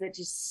part is that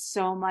just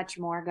so much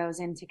more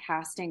goes into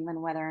casting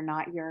than whether or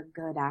not you're a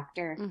good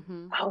actor.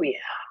 Oh, yeah.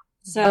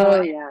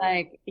 So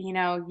like, you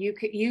know, you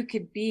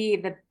could be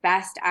the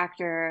best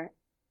actor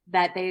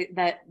that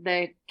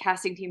the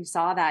casting team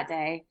saw that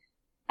day,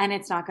 and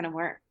it's not going to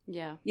work.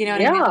 Yeah. You know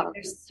what I mean? Like,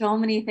 there's so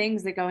many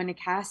things that go into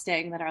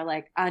casting that are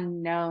like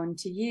unknown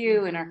to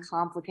you and are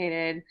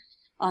complicated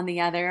on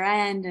the other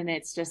end. And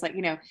it's just like,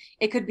 you know,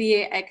 it could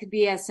be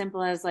as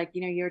simple as like,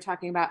 you know, you were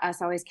talking about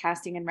us always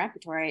casting in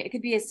repertory. It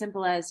could be as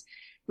simple as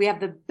we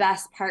have the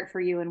best part for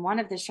you in one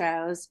of the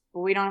shows, but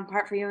we don't have a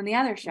part for you in the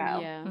other show.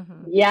 Yeah.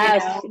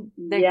 Yes.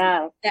 You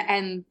know,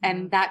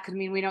 and that could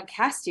mean we don't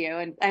cast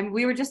you. And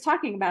we were just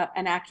talking about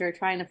an actor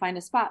trying to find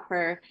a spot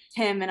for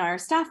him in our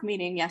staff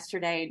meeting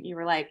yesterday. And you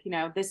were like, you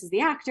know, this is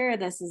the actor,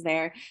 this is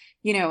their,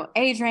 you know,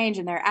 age range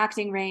and their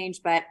acting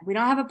range, but we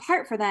don't have a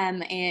part for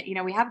them. And, you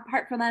know, we have a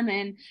part for them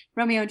in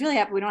Romeo and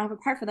Juliet, but we don't have a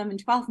part for them in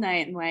Twelfth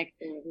Night. And like,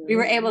 we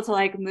were able to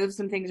like move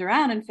some things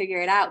around and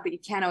figure it out, but you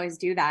can't always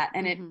do that.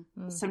 And it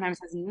sometimes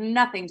has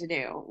nothing to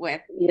do with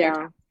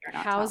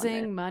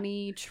housing,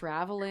 money,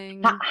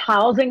 traveling.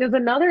 Housing is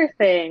another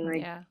thing.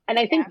 Like, and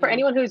I think for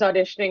anyone who's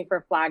auditioning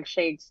for Flag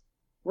Shakes,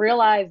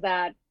 realize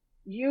that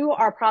you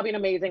are probably an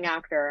amazing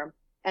actor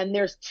and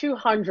there's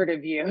 200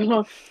 of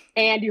you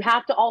and you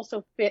have to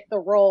also fit the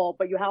role,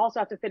 but you also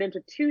have to fit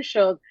into 2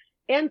 shows.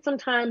 And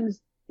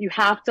sometimes you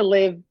have to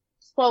live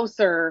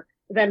closer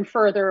than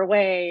further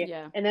away.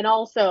 Yeah. And then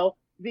also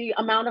the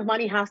amount of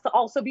money has to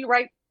also be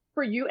right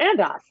for you and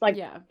us. Like,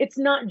 it's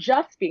not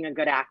just being a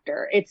good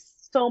actor.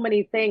 It's so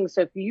many things.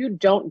 So if you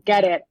don't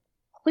get it,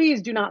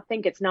 please do not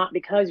think it's not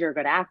because you're a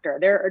good actor.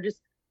 There are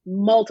just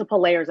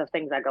multiple layers of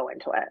things that go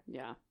into it.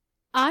 Yeah.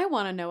 I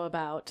want to know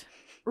about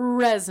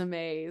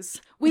resumes.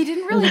 We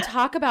didn't really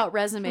talk about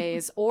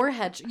resumes or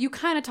you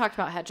kind of talked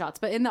about headshots,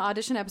 but in the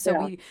audition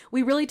episode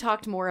we really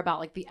talked more about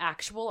like the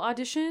actual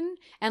audition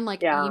and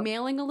like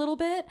emailing a little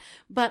bit,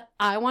 but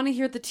I want to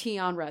hear the tea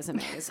on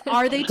resumes.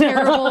 Are they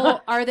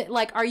terrible? Are they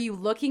like, are you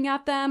looking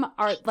at them?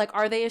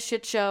 Are they a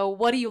shit show?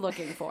 What are you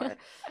looking for?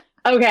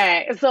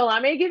 Okay, so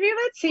let me give you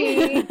the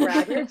tea.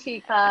 Grab your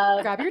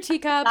teacup. Grab your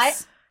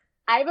teacups.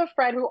 I have a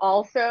friend who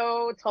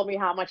also told me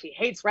how much he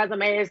hates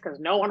resumes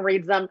because no one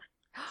reads them.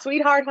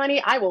 Sweetheart,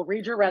 honey, I will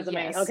read your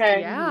resume. Yes,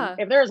 okay. Yeah.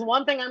 If there's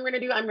one thing I'm going to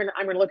do, I'm going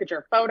to look at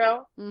your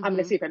photo. I'm going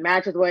to see if it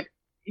matches what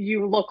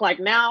you look like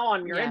now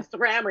on your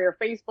Instagram or your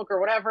Facebook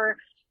or whatever,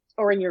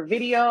 or in your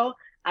video.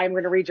 I'm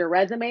going to read your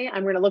resume.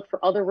 I'm going to look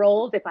for other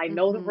roles. If I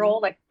know the role,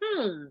 like,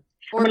 I'm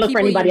going to look for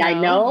anybody I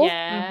know.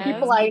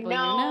 People I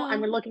know.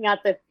 I'm looking at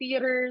the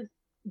theaters.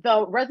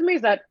 The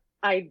resumes that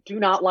I do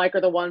not like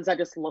are the ones that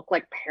just look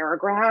like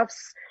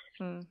paragraphs.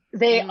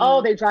 They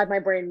drive my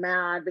brain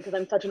mad because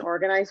I'm such an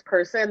organized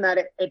person that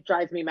it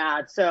drives me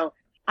mad. So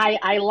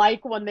I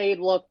like when they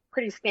look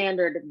pretty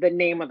standard, the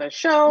name of the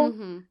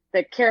show,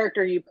 the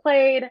character you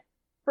played.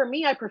 For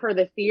me, I prefer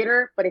the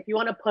theater, but if you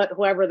want to put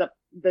whoever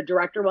the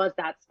director was,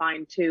 that's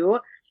fine too.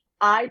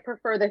 I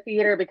prefer the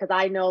theater because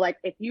I know, like,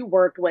 if you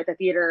worked with a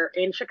theater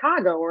in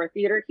Chicago or a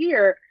theater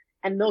here,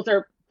 and those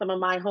are some of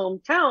my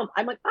hometowns,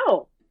 I'm like,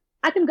 oh,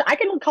 I can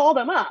call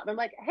them up. I'm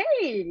like,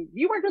 hey,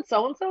 you worked with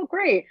so-and-so?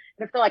 Great.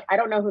 And if they're like, I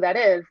don't know who that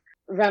is,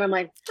 then I'm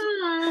like,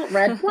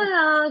 red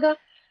flag.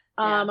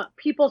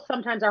 People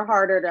sometimes are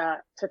harder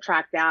to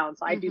track down.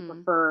 So I do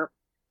prefer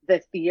the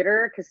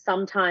theater because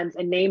sometimes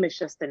a name is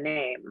just a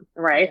name,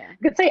 right? Yeah.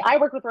 You could say I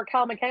worked with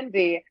Raquel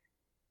McKenzie,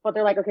 but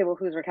they're like, okay, well,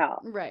 who's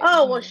Raquel? Right.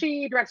 Oh, well,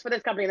 she directs for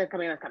this company, this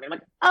company, this company. I'm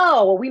like,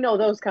 oh, well, we know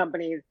those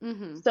companies.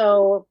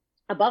 So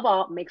above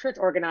all, make sure it's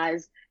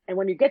organized. And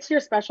when you get to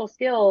your special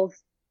skills,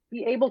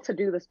 be able to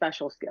do the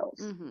special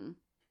skills.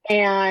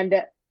 And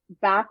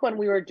back when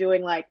we were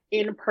doing like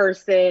in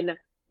person,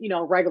 you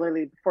know,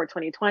 regularly before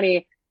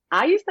 2020,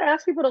 I used to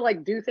ask people to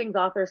like do things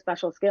off their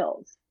special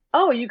skills.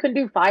 Oh, you can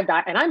do 5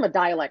 and I'm a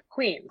dialect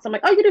queen. So I'm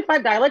like, oh, you do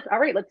 5 dialects? All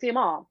right, let's see them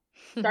all.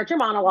 start your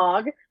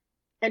monologue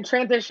and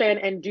transition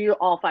and do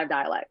all 5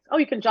 dialects. Oh,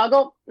 you can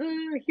juggle?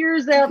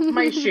 Here's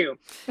my shoe.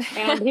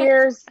 And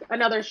here's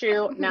another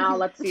shoe. Now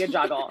let's see a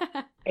juggle.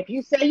 If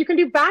you say you can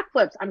do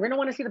backflips, I'm going to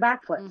want to see the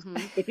backflips.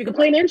 If you can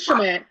play an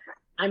instrument,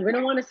 I'm going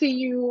to want to see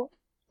you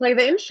play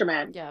the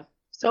instrument. Yeah.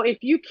 So if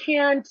you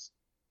can't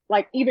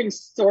like even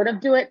sort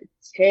of do it,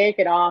 take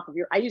it off of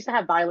I used to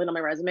have violin on my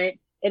resume.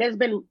 It has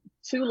been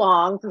too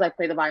long since I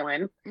played the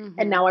violin.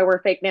 And now I wear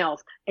fake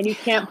nails and you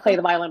can't play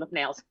the violin with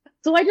nails.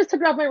 So I just took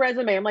it off my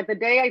resume. I'm like, the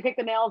day I take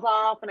the nails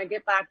off and I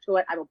get back to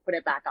it, I will put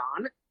it back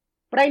on.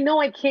 But I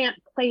know I can't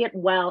play it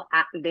well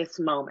at this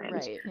moment.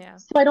 Right. Yeah.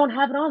 So I don't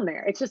have it on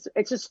there. It's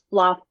just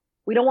fluff.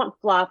 We don't want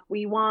fluff.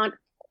 We want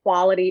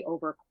quality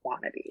over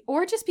quantity.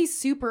 Or just be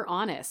super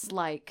honest.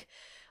 Like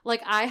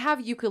I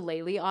have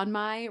ukulele on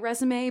my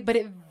resume, but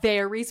it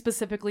very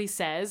specifically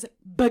says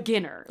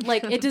beginner.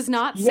 Like it does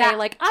not say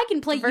like I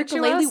can play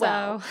ukulele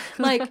well.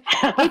 Like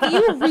if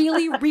you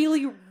really,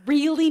 really,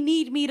 really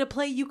need me to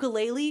play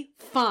ukulele,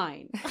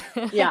 fine.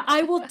 Yeah.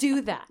 I will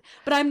do that.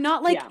 But I'm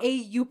not like a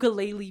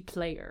ukulele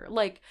player.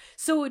 Like,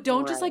 so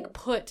don't just like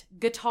put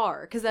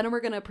guitar, because then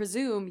we're gonna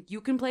presume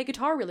you can play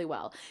guitar really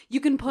well. You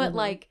can put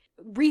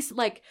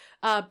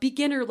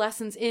beginner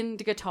lessons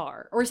into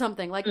guitar or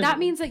something like that.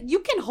 Means that you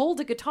can hold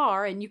a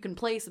guitar and you can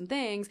play some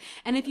things.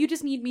 And if you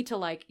just need me to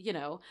like, you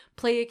know,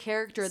 play a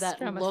character that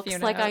looks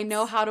like I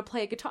know how to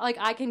play a guitar, like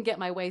I can get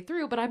my way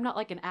through, but I'm not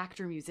like an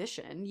actor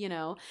musician, you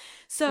know?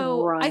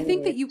 So I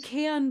think that you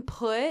can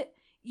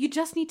you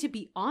just need to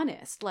be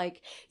honest.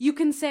 Like you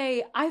can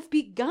say, I've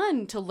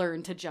begun to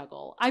learn to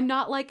juggle. I'm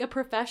not like a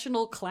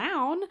professional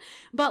clown,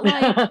 but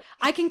like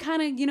I can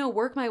kind of, you know,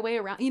 work my way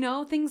around, you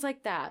know, things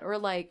like that. Or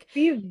like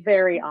be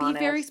very honest. Be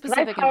very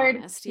specific and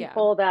honest.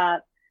 People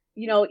that,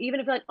 you know, even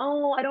if you're like,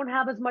 oh, I don't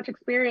have as much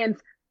experience,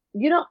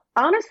 you know,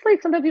 honestly,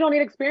 sometimes you don't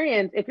need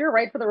experience. If you're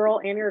right for the role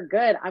and you're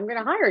good, I'm going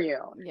to hire you.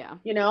 Yeah.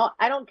 You know,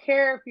 I don't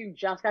care if you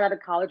just got out of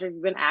college or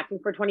you've been acting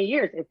for 20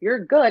 years. If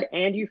you're good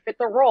and you fit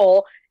the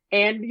role,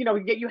 and, you know,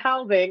 get you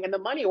housing and the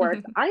money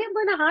works, I am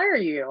going to hire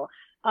you.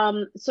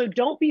 So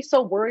don't be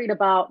so worried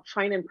about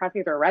trying to impress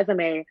me with a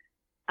resume,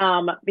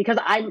 because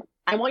I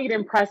want you to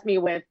impress me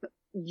with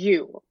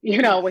you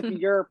know, with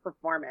your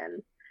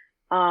performance.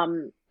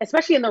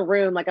 Especially in the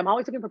room, like I'm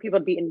always looking for people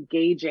to be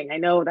engaging. I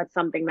know that's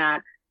something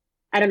that,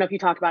 I don't know if you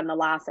talked about in the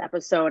last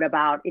episode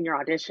about in your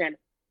audition.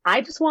 I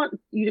just want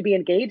you to be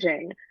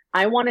engaging.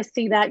 I want to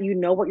see that you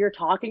know what you're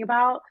talking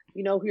about,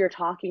 you know who you're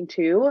talking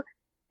to,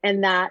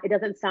 and that it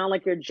doesn't sound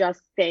like you're just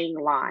saying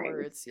lines.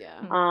 Words,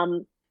 yeah.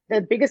 The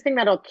biggest thing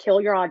that'll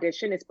kill your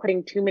audition is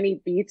putting too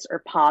many beats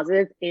or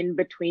pauses in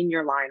between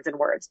your lines and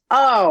words.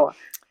 Oh,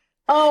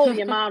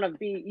 the amount of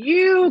beat.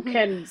 You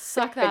can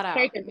suck that out.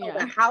 And build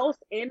a house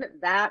in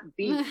that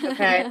beat,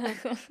 okay?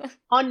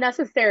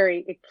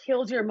 Unnecessary. It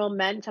kills your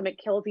momentum. It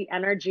kills the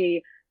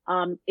energy.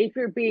 If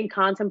you're being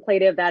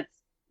contemplative, that's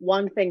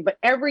one thing, but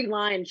every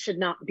line should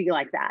not be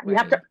like that. You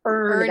have to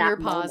earn that your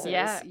pauses.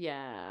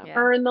 Yeah.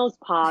 Earn those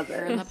pauses.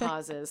 Earn the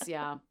pauses.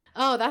 Yeah.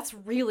 Oh, that's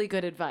really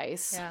good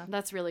advice. Yeah.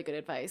 That's really good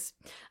advice.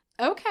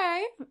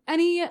 Okay.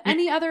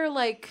 Any other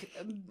like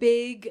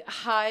big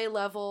high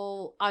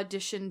level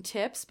audition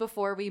tips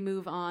before we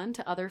move on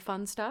to other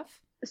fun stuff?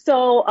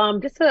 So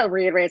just to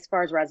reiterate, as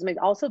far as resumes,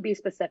 also be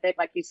specific,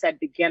 like you said,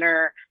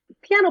 beginner,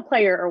 piano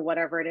player, or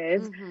whatever it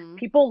is.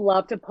 People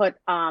love to put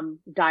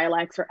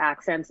dialects or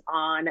accents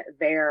on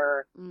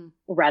their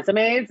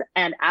resumes.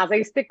 And as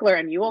a stickler,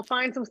 and you will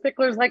find some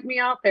sticklers like me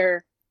out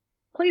there,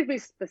 please be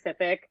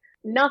specific.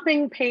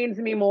 Nothing pains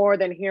me more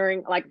than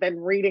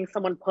reading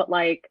someone put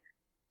like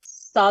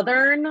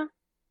Southern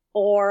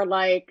or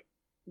like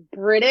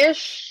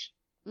British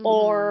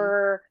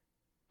or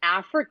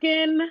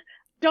African.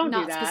 Don't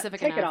not do that. Specific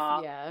Take enough. it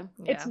off. Yeah.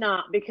 It's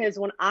not, because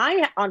when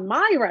on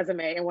my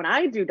resume and when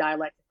I do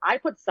dialects, I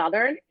put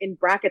Southern, in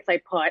brackets I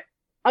put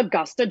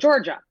Augusta,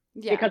 Georgia.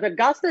 Yeah. Because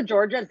Augusta,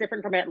 Georgia is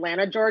different from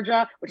Atlanta,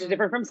 Georgia, which is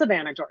different from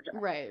Savannah, Georgia.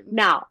 Right.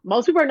 Now,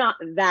 most people are not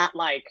that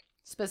like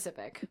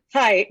specific.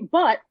 Tight,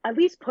 but at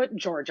least put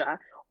Georgia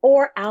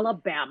or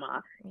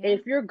Alabama. Yeah.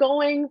 If you're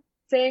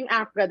saying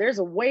Africa, there's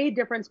a way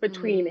difference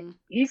between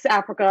East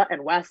Africa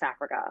and West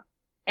Africa.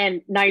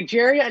 And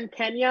Nigeria and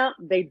Kenya,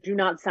 they do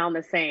not sound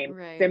the same.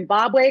 Right.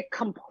 Zimbabwe,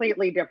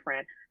 completely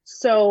different.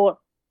 So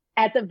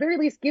at the very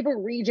least, give a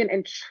region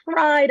and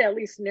try to at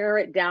least narrow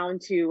it down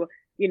to,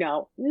 you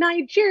know,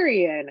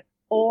 Nigerian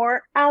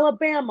or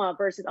Alabama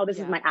versus, this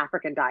is my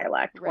African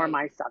dialect or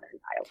my Southern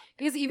dialect.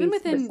 Because even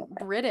within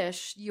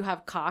British, you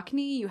have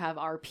Cockney, you have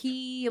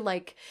RP,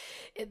 like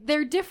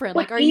they're different.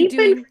 But like, are you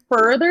doing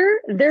further?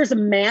 There's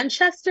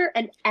Manchester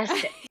and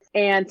Essex.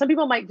 And some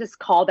people might just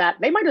call that,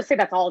 they might just say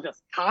that's all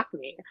just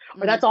Cockney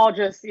or that's all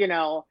just, you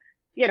know,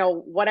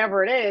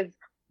 whatever it is.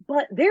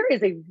 But there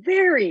is a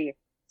very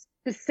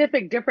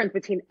specific difference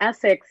between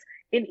Essex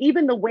and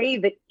even the way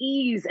the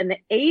E's and the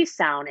A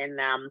sound in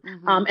them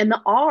and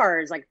the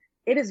R's, like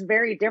it is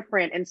very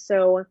different. And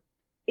so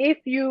if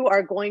you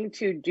are going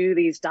to do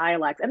these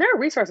dialects, and there are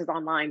resources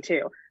online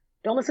too,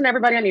 Don't listen to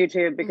everybody on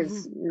YouTube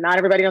because not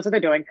everybody knows what they're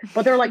doing.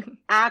 But there are like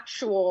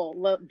actual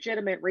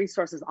legitimate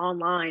resources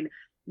online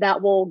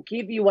that will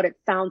give you what it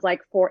sounds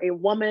like for a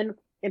woman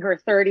in her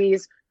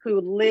 30s who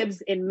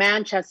lives in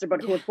Manchester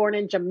but who was born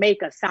in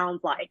Jamaica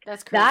sounds like.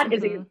 That's crazy. That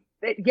is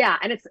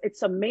and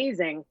it's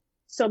amazing.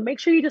 So make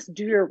sure you just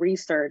do your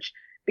research,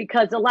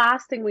 because the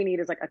last thing we need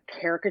is like a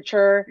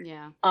caricature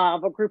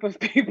of a group of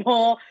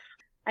people.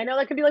 I know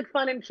that can be like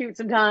fun and cute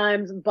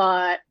sometimes,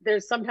 but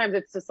sometimes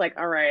it's just like,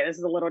 all right, this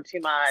is a little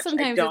too much.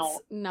 Sometimes it's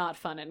not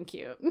fun and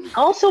cute.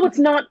 Also, it's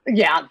not.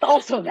 Yeah,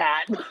 also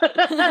that.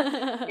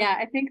 Yeah,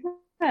 I think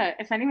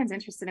if anyone's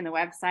interested in the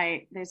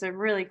website, there's a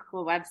really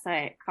cool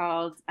website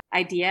called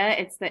IDEA.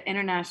 It's the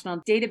International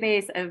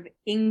Database of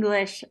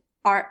English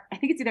Art. I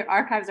think it's either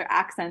archives or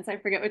accents. I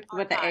forget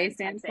what the A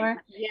stands for.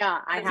 Yeah,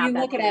 if you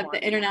look it up,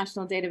 the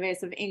International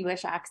Database of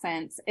English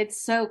Accents,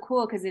 it's so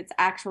cool because it's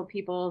actual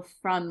people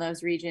from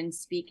those regions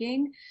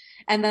speaking,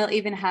 and they'll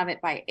even have it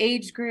by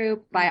age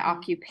group, by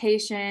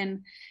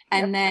occupation,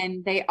 and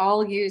then they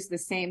all use the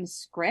same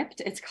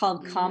script. It's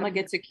called Comma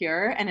Gets a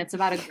Cure, and it's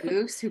about a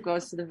goose who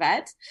goes to the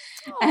vet.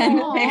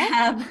 And they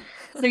have,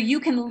 so you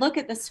can look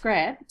at the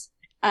script.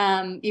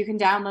 You can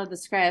download the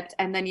script,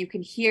 and then you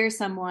can hear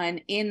someone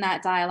in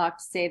that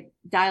dialect say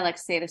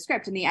the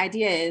script. And the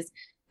idea is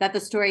that the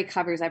story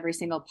covers every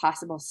single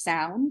possible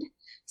sound.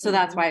 So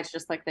that's why it's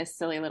just like this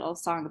silly little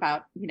song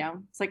about,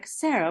 it's like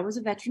Sarah was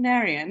a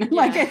veterinarian.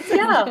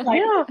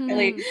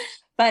 Really,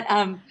 but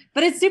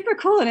it's super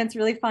cool and it's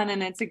really fun,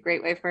 and it's a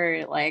great way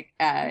for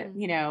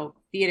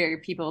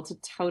theater people to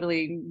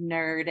totally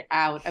nerd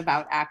out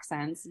about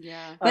accents.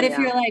 But if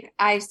you're like,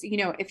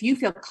 if you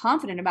feel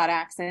confident about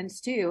accents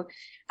too,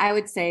 I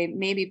would say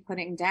maybe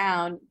putting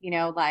down,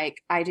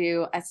 like I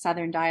do a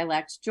Southern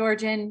dialect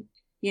Georgian,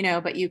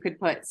 but you could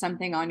put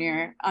something on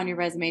your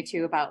resume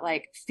too about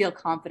like feel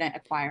confident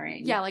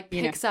acquiring. Yeah, like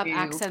picks up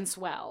accents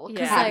well.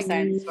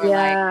 Accents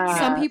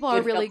some people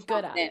are really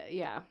good at it.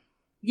 Yeah.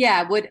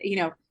 Yeah,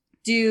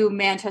 do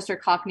Manchester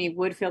Cockney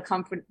would feel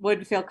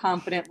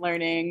confident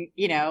learning,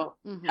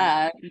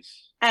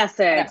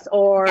 Essex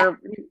or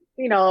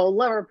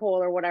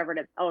Liverpool or whatever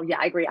it is. Oh yeah,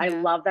 I agree. I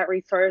love that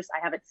resource.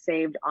 I have it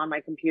saved on my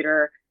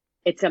computer.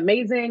 It's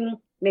amazing.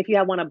 And if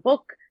you want a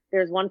book,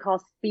 there's one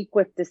called Speak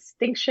with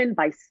Distinction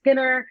by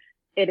Skinner.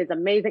 It is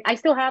amazing. I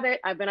still have it.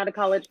 I've been out of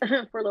college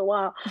for a little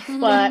while,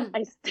 but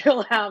I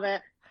still have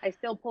it. I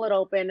still pull it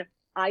open.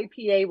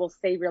 IPA will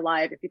save your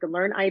life. If you can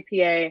learn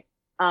IPA,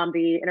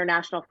 the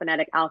International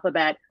Phonetic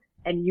Alphabet,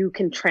 and you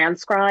can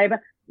transcribe.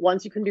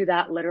 Once you can do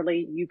that,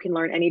 literally, you can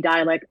learn any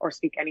dialect or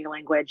speak any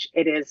language.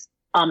 It is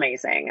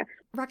amazing.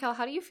 Raquel,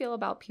 how do you feel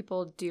about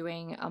people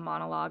doing a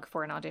monologue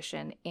for an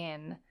audition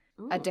in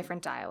a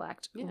different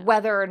dialect,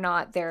 whether or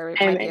not there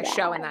might be a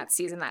show in that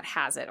season that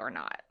has it or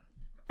not?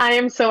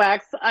 I'm so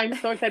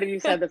excited you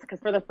said this, because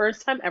for the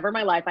first time ever in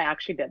my life, I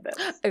actually did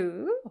this.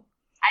 Ooh.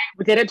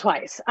 I did it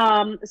twice.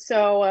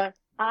 So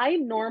I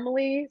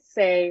normally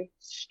say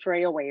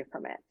stray away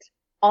from it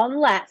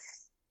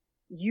unless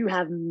you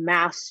have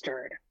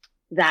mastered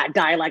that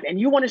dialect and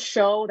you want to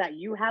show that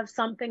you have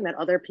something that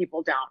other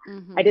people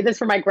don't. I did this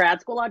for my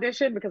grad school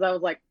audition because I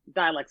was like,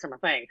 dialects are my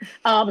thing.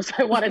 So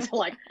I wanted to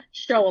like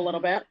show a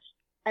little bit.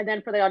 And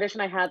then for the audition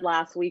I had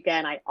last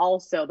weekend, I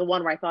also, the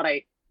one where I thought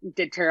I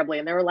did terribly,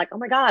 and they were like, oh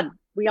my God,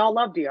 we all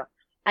loved you.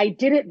 I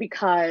did it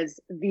because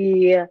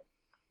the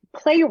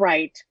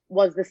playwright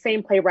was the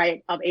same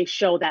playwright of a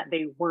show that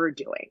they were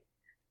doing.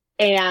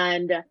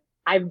 And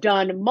I've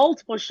done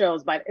multiple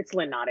shows, but it's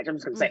Lynn Nottage. I'm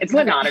just going to say it's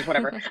Lynn Nottage,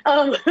 whatever.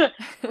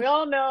 We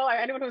all know,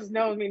 anyone who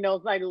knows me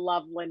knows I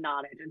love Lynn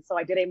Nottage. And so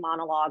I did a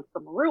monologue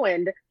from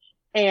Ruined,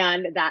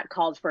 and that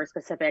calls for a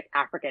specific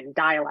African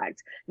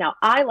dialect. Now,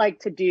 I like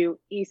to do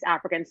East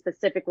African,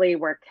 specifically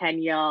where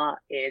Kenya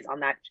is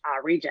on that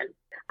region.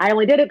 I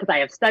only did it because I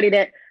have studied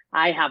it.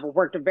 I have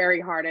worked very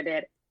hard at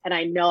it. And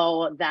I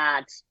know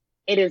that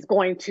it is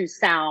going to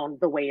sound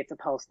the way it's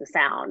supposed to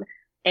sound.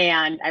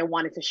 And I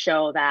wanted to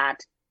show that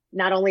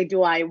not only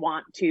do I've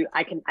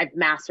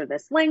mastered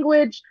this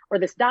language or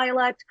this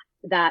dialect,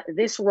 that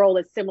this role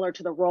is similar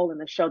to the role in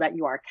the show that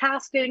you are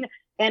casting,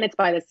 and it's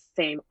by the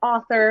same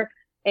author.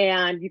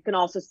 And you can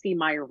also see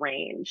my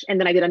range. And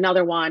then I did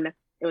another one.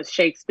 It was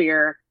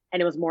Shakespeare,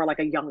 and it was more like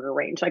a younger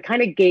range. So I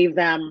kind of gave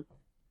them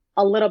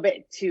a little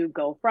bit to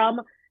go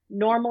from.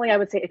 Normally, I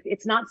would say if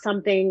it's not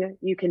something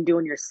you can do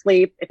in your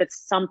sleep, if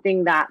it's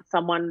something that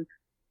someone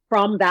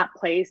from that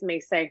place may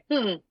say,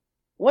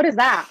 what is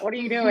that? What are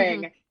you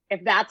doing?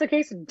 If that's the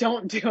case,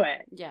 don't do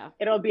it. Yeah.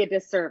 It'll be a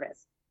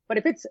disservice. But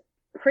if it's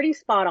pretty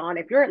spot on,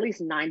 if you're at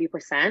least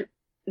 90%,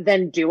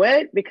 then do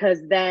it,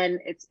 because then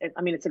it's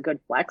a good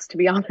flex, to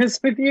be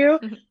honest with you.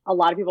 A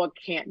lot of people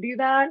can't do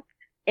that.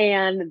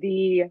 And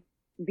the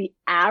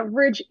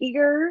average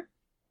ear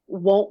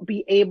won't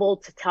be able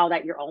to tell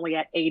that you're only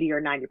at 80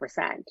 or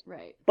 90%.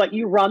 Right. But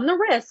you run the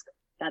risk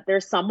that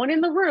there's someone in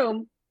the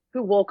room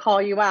who will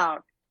call you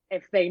out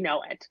if they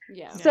know it.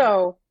 Yeah.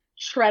 So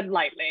tread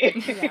lightly.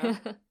 Yeah.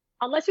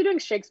 Unless you're doing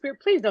Shakespeare,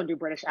 please don't do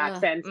British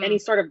accents. Any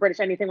sort of British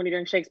anything when you're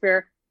doing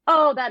Shakespeare,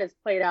 oh, that is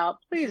played out.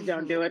 Please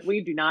don't do it.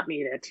 We do not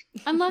need it.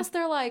 Unless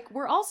they're like,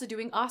 we're also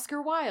doing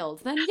Oscar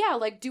Wilde. Then yeah,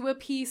 like do a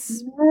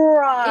piece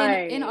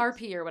right in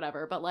RP or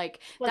whatever. But like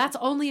Well, that's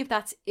only if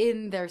that's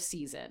in their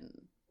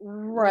season.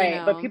 right. You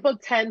know? But people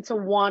tend to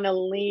want to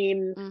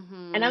lean.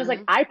 Mhm. And I was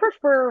like, I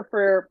prefer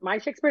for my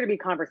Shakespeare to be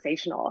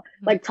conversational.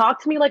 Like,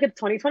 talk to me like it's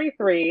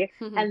 2023.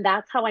 And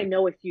that's how I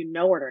know if you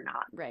know it or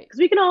not. Right. Because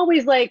we can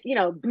always, like, you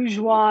know,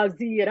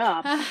 bourgeoisie it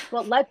up.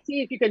 But let's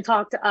see if you can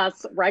talk to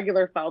us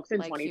regular folks in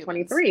Like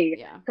 2023.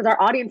 humans. Yeah. Because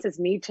our audiences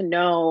need to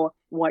know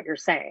what you're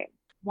saying.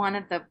 One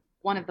of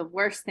the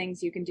worst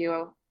things you can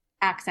do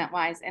accent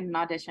wise in an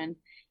audition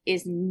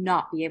is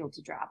not be able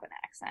to drop an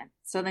accent.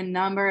 So the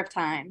number of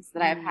times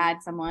that I've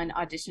had someone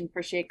audition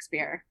for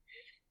Shakespeare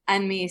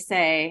and me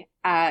say,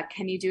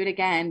 can you do it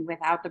again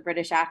without the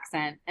British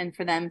accent? And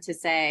for them to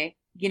say,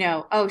 you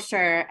know, oh,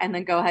 sure. And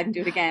then go ahead and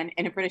do it again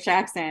in a British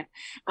accent.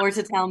 Or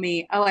to tell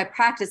me, oh, I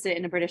practiced it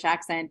in a British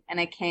accent and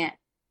I can't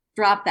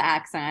drop the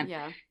accent.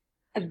 Yeah.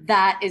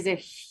 That is a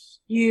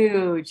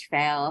huge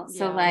fail.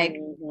 So Yeah. like,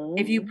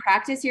 if you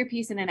practice your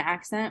piece in an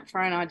accent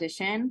for an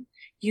audition,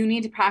 you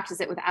need to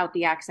practice it without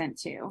the accent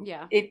too.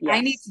 Yeah.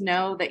 I need to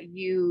know that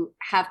you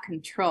have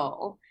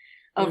control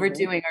over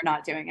doing or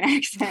not doing an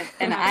accent.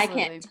 And I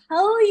can't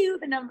tell you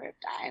the number of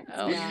times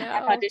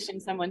I've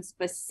auditioned someone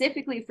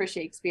specifically for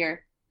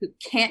Shakespeare who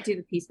can't do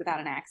the piece without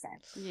an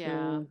accent.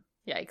 Yeah.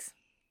 Yikes.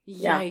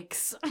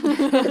 Yikes.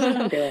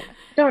 Don't do it.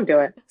 Don't do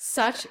it.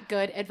 Such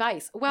good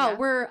advice. Well,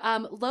 we're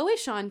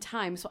lowish on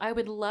time, so I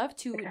would love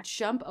to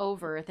jump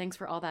over. Thanks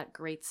for all that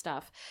great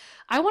stuff.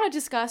 I want to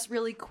discuss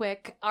really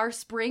quick our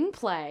spring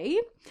play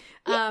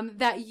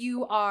that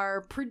you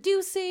are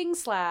producing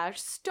 /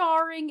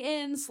 starring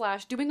in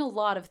 / doing a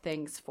lot of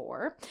things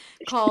for,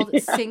 called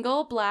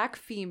Single Black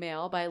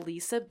Female by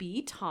Lisa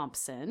B.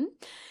 Thompson.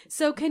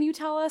 So can you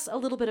tell us a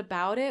little bit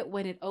about it,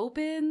 when it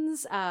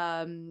opens,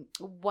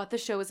 what the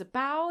show is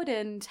about,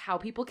 and how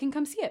people can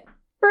come see it?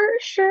 For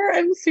sure.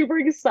 I'm super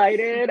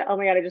excited. Oh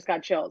my God, I just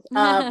got chills.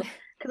 Because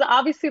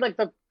obviously, like,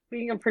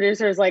 being a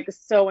producer is like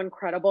so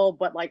incredible,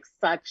 but like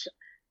such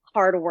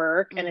hard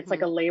work, and it's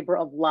like a labor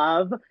of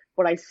love.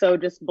 But I so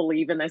just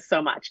believe in this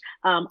so much.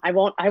 I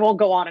won't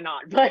go on and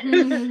on. But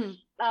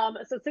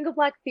so Single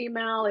Black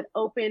Female, it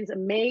opens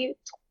May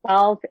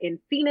 12th in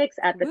Phoenix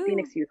at the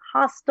Phoenix Youth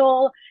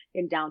Hostel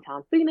in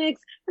downtown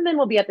Phoenix, and then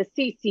we'll be at the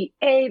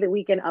CCA the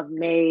weekend of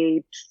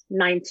May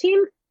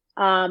 19th.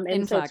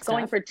 And so it's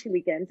going for 2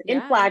 weekends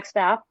in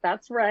Flagstaff.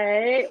 That's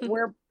right. I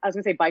was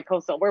gonna say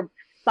bi-coastal. We're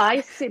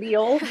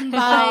bi-cityal.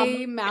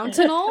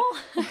 Bi-mountainal?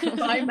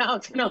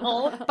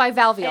 Bi-mountainal.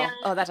 Bi-valvial.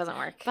 Oh, that doesn't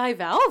work.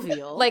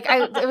 Bi-valvial? Like,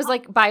 it was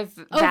like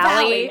bi-valley.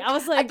 Valley. I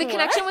was like, the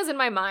connection was in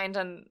my mind,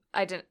 and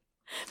I didn't.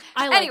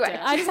 I liked it.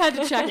 I just had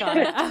to check on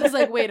it. I was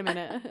like, wait a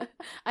minute.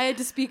 I had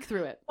to speak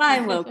through it.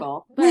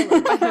 Bi-local.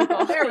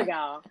 There we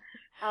go.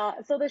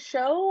 So the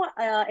show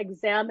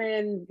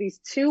examines these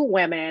two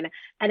women,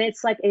 and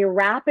it's like a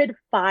rapid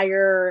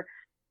fire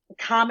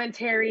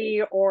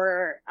commentary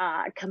or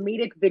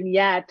comedic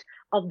vignette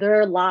of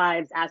their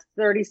lives as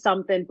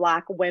 30-something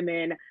Black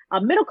women,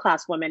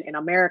 middle-class women in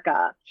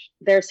America.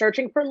 They're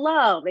searching for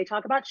love. They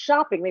talk about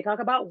shopping. They talk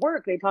about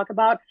work. They talk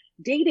about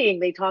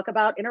dating. They talk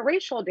about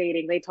interracial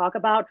dating. They talk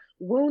about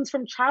wounds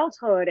from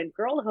childhood and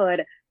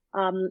girlhood.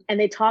 And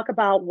they talk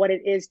about what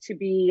it is to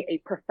be a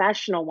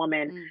professional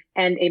woman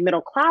and a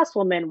middle-class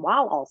woman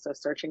while also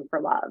searching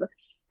for love.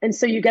 And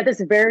so you get this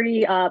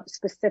very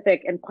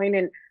specific and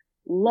poignant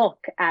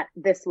look at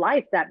this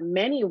life that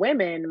many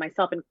women,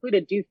 myself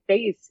included, do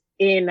face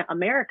in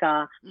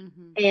America.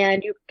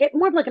 And you get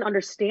more of like an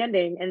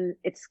understanding. And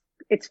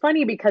it's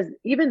funny because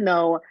even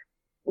though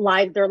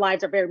their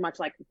lives are very much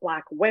like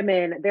Black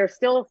women, there's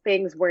still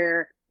things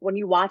where when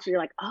you watch it, you're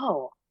like,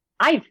 oh,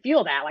 I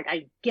feel that. Like,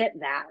 I get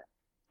that.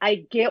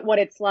 I get what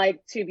it's like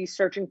to be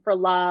searching for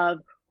love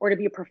or to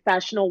be a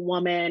professional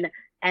woman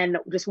and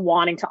just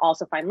wanting to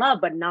also find love,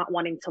 but not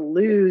wanting to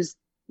lose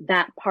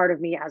that part of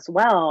me as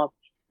well.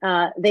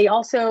 They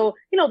also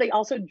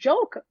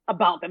joke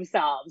about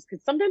themselves,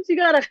 because sometimes you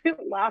gotta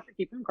laugh to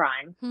keep them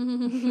crying.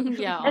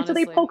 Yeah, and so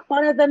they poke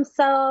fun at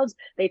themselves.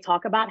 They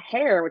talk about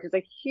hair, which is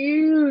a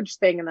huge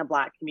thing in the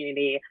Black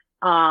community.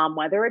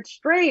 Whether it's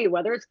straight,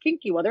 whether it's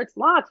kinky, whether it's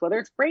locks, whether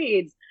it's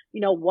braids,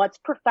 what's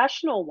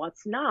professional,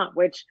 what's not,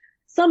 which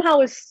somehow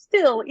is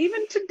still,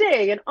 even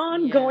today, an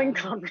ongoing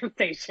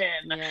conversation.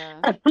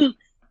 Yeah.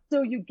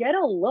 So you get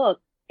a look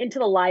into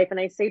the life. And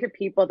I say to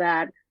people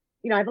that,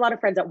 I have a lot of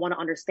friends that want to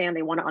understand.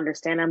 They want to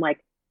understand. I'm like,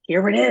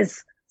 here it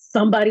is.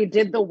 Somebody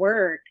did the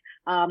work.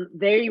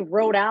 They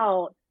wrote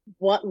out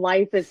what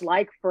life is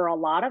like for a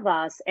lot of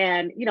us.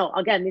 And,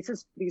 again,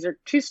 these are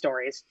two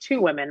stories,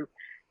 two women.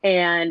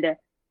 And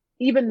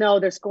even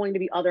though there's going to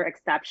be other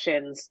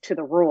exceptions to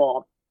the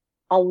rule,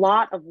 a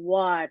lot of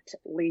what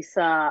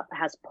Lisa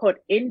has put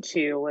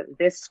into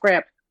this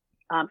script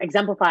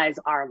exemplifies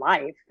our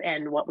life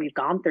and what we've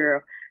gone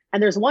through.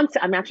 And there's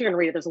I'm actually going to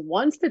read it. There's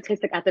one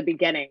statistic at the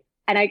beginning.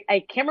 And I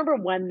can't remember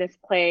when this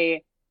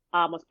play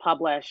was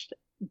published,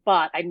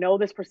 but I know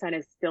this percent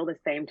is still the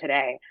same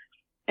today.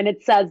 And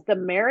it says the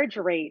marriage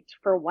rate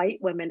for white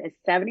women is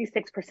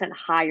 76%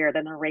 higher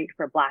than the rate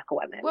for Black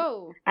women.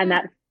 Whoa. And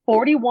that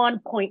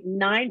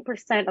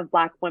 41.9% of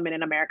Black women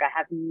in America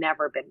have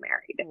never been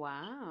married.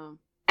 Wow.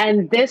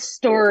 And this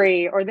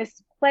story or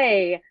this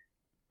play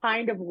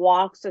kind of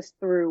walks us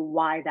through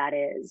why that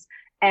is,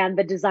 and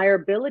the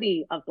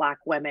desirability of Black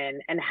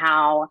women, and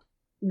how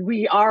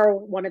we are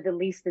one of the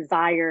least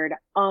desired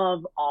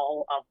of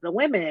all of the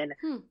women.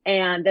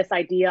 And this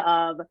idea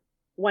of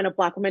when a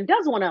Black woman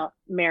does want to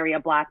marry a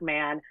Black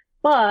man,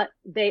 but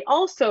they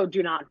also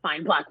do not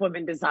find Black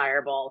women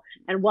desirable,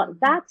 and what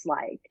that's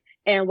like,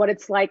 and what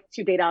it's like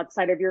to date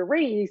outside of your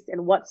race,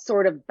 and what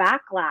sort of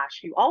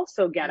backlash you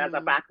also get as a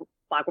Black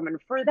woman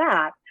for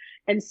that.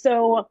 And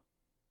so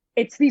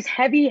it's these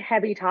heavy,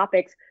 heavy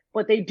topics,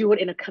 but they do it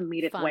in a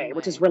comedic way,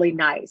 which is really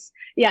nice.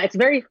 Yeah, it's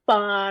very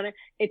fun.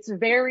 It's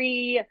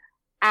very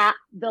at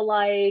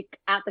the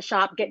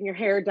shop, getting your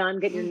hair done,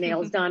 getting your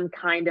nails done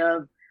kind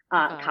of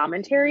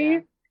commentary. Yeah.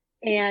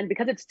 And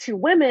because it's two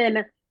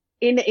women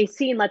in a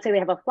scene, let's say they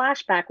have a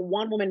flashback,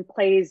 one woman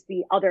plays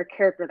the other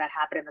character that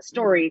happened in the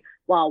story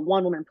while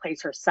one woman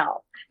plays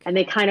herself. And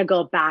they kind of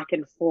go back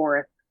and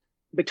forth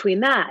between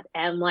that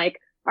and like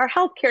our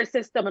healthcare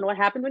system and what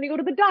happens when you go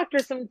to the doctor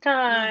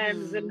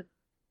sometimes. And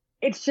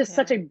it's just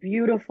such a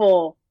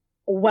beautiful,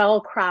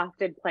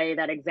 well-crafted play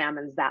that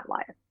examines that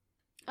life.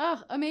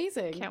 Oh,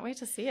 amazing. Can't wait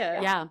to see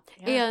it. Yeah.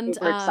 And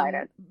super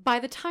excited. By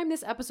the time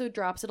this episode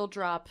drops, it'll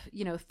drop,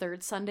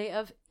 third Sunday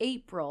of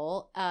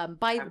April.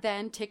 By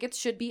then, tickets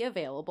should be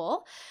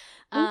available.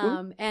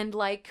 And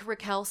like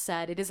Raquel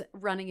said, it is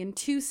running in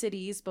 2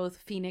 cities, both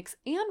Phoenix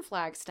and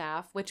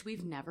Flagstaff, which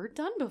we've never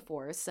done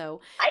before.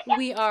 So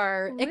we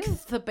are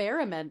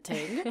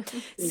experimenting,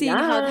 seeing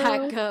how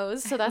that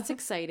goes. So that's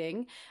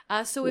exciting.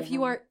 So if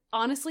you are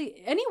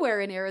honestly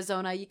anywhere in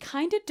Arizona, you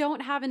kind of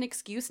don't have an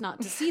excuse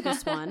not to see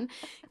this one,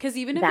 because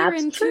even if you're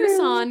in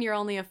Tucson, you're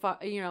only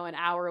an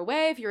hour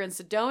away. If you're in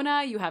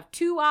Sedona, you have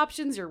 2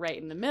 options. You're right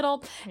in the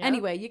middle. Yep.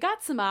 Anyway, you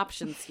got some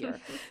options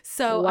here.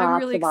 So I'm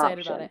really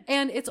excited about it.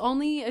 And it's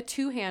only a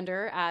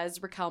 2-hander,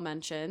 as Raquel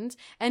mentioned.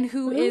 And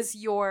who is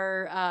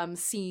your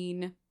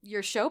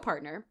your show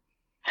partner?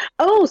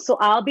 Oh, so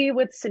I'll be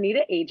with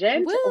Sunita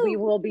Agent. Woo! We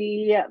will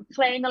be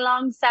playing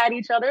alongside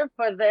each other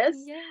for this.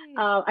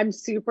 I'm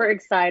super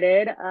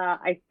excited.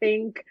 I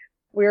think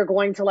we're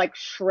going to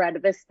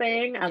shred this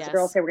thing. As the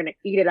girls say, we're going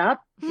to eat it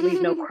up,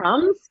 leave no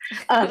crumbs.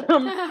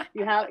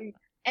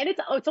 And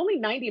it's only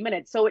 90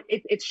 minutes. So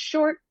it's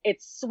short,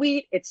 it's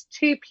sweet, it's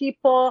 2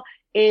 people,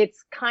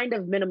 it's kind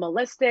of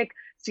minimalistic.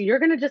 So you're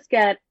going to just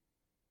get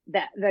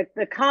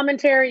the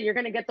commentary, you're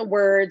going to get the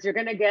words, you're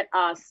going to get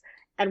us,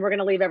 and we're going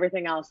to leave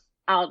everything else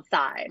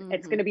outside.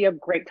 It's going to be a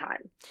great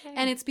time.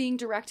 And it's being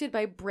directed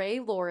by Bray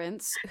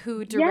Lawrence,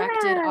 who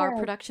directed our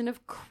production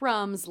of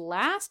Crumbs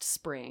last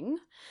spring.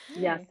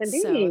 Yes,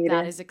 indeed. So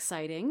that is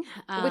exciting.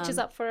 Which is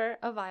up for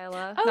a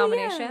Viola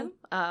nomination.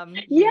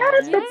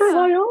 Yes, that's for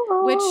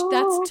Viola. Which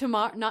that's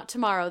not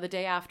tomorrow, the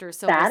day after.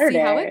 So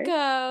Saturday. We'll see how it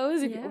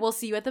goes. Yeah. We'll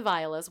see you at the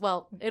Violas.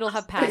 Well, it'll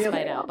have passed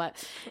by now,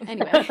 but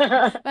anyway,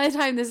 by the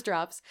time this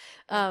drops.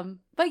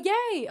 But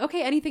yay.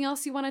 Okay, anything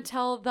else you want to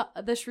tell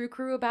the Shrew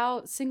Crew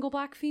about Single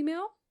Black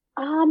Female?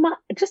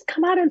 Just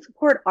come out and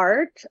support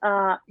art.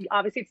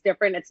 Obviously it's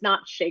different. It's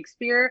not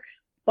Shakespeare,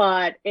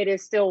 but it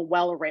is still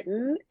well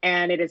written,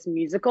 and it is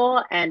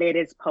musical, and it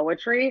is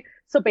poetry.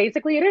 So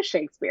basically it is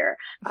Shakespeare.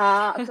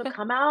 So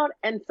come out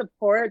and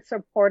support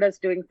us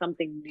doing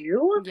something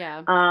new.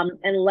 Yeah.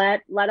 And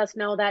let us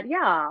know that,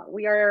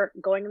 we are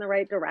going in the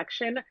right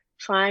direction,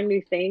 trying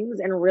new things,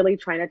 and really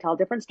trying to tell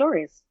different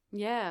stories.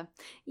 Yeah.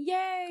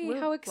 Yay. Woo,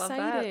 how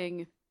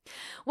exciting.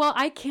 Well,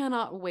 I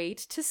cannot wait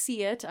to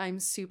see it.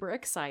 I'm super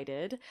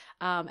excited.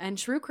 And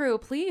Shrew Crew,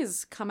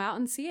 please come out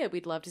and see it.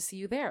 We'd love to see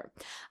you there.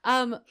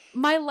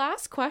 My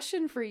last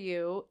question for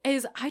you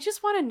is, I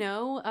just want to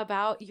know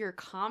about your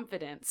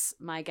confidence,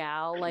 my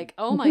gal.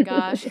 Oh my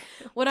gosh,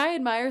 what I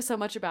admire so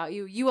much about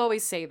you, you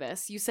always say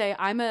this. You say,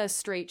 I'm a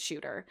straight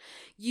shooter.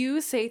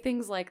 You say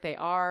things like they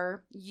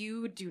are.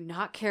 You do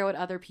not care what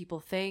other people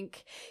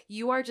think.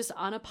 You are just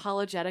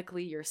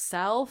unapologetically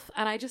yourself.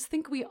 And I just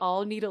think we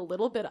all need a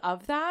little bit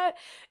of that.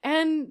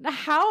 And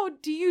how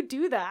do you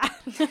do that?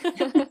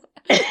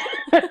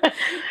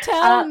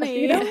 Tell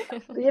me.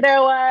 You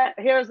know what?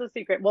 Here's the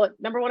secret. Well,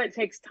 number one, it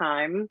takes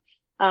time.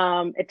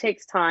 It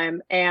takes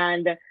time.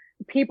 And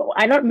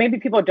maybe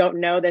people don't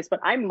know this,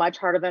 but I'm much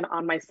harder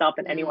on myself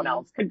than anyone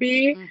else could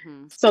be.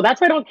 So that's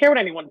why I don't care what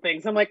anyone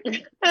thinks. I'm like,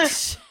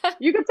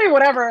 you can say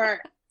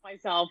whatever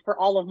myself for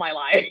all of my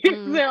life.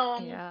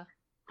 So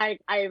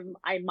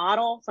I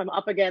model, so I'm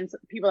up against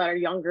people that are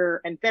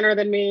younger and thinner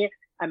than me.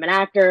 I'm an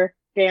actor,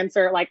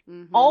 dancer,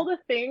 all the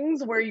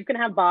things where you can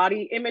have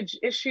body image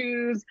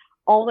issues,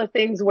 all the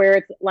things where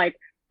it's like,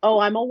 oh,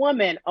 I'm a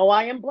woman, oh,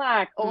 I am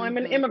Black, oh, I'm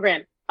an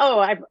immigrant, oh,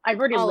 I've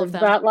already lived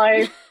that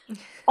life,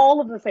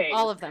 all of the things,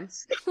 all of them.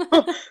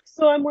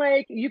 So I'm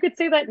like, you could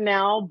say that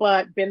now,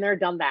 but been there,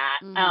 done that.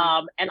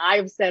 And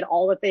I've said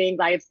all the things.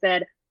 I have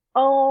said,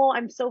 oh,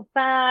 I'm so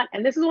fat,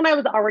 and this is when I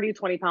was already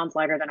 20 pounds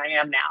lighter than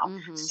I am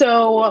now.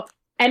 So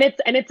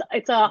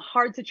it's a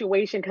hard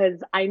situation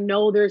because I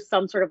know there's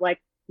some sort of like,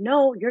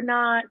 no, you're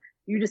not,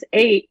 you just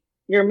ate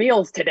your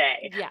meals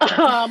today.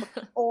 Yeah.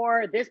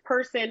 Or this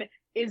person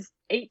is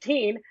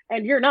 18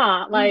 and you're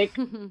not, like,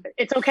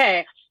 it's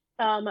okay.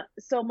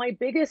 So my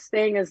biggest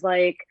thing is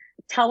like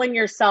telling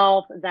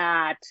yourself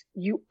that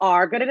you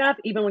are good enough,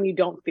 even when you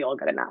don't feel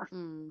good enough.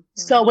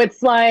 So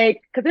it's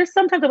like, cause there's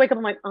sometimes I wake up,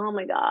 I'm like, oh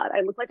my God,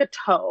 I look like a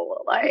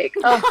toe. Like,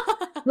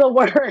 the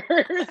worst.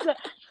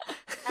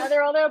 And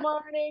there are other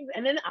mornings.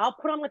 And then I'll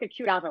put on like a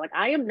cute outfit. Like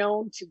I am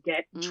known to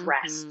get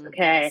dressed.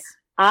 Okay. Yes.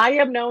 I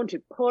am known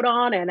to put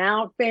on an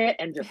outfit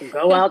and just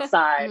go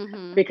outside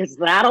because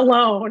that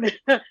alone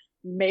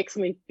makes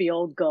me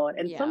feel good.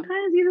 And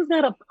sometimes you just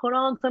gotta put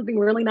on something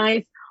really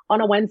nice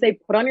on a Wednesday,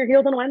 put on your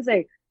heels on a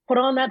Wednesday, put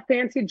on that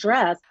fancy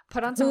dress.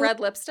 Put on some red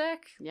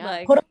lipstick. Yeah.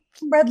 Like, Put on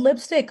some red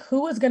lipstick.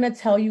 Who is going to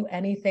tell you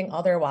anything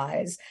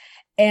otherwise?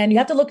 And you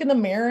have to look in the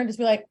mirror and just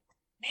be like,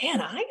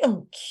 man, I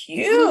am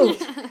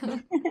cute.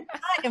 I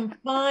am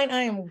fine.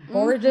 I am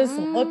gorgeous.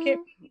 Look at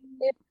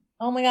me.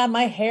 Oh my God,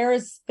 my hair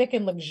is thick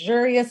and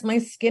luxurious. My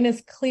skin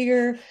is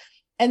clear.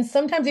 And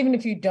sometimes even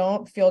if you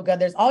don't feel good,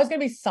 there's always going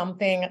to be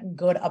something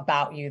good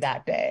about you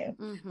that day.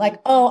 Like,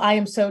 oh, I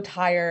am so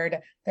tired.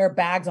 There are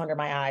bags under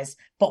my eyes,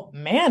 but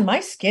man,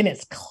 my skin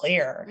is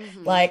clear.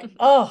 Like,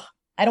 oh,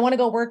 I don't want to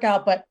go work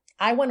out, but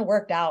I went and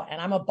worked out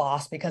and I'm a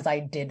boss because I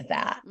did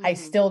that. I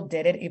still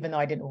did it, even though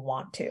I didn't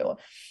want to.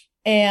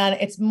 And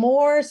it's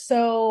more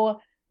so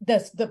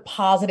the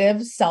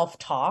positive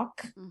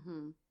self-talk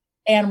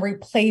and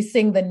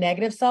replacing the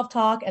negative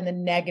self-talk and the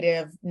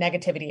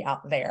negativity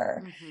out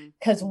there.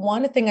 Because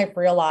one thing I've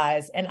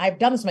realized, and I've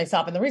done this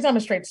myself, and the reason I'm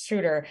a straight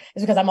shooter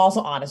is because I'm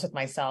also honest with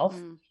myself.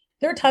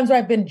 There are times where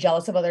I've been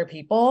jealous of other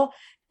people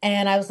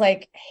and I was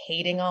like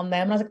hating on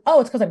them. And I was like,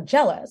 oh, it's because I'm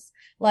jealous.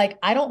 Like,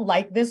 I don't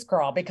like this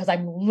girl because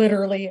I'm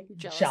literally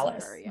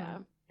jealous. Her, yeah.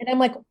 And I'm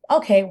like,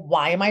 okay,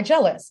 why am I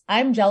jealous?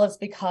 I'm jealous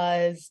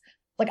because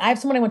like I have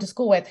someone I went to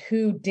school with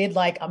who did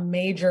like a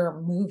major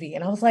movie.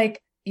 And I was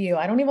like, ew,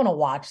 I don't even want to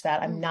watch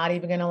that. I'm not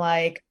even going to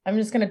like, I'm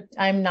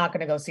not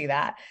going to go see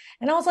that.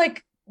 And I was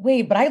like,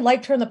 wait, but I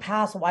liked her in the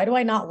past. Why do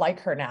I not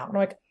like her now? And I'm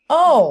like,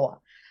 oh,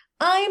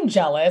 I'm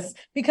jealous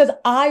because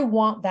I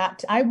want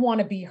that. I want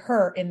to be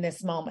her in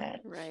this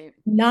moment. Right.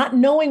 Not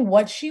knowing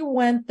what she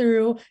went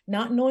through,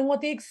 not knowing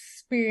what the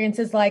experience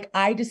is like.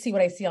 I just see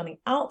what I see on the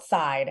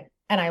outside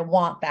and I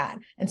want that.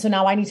 And so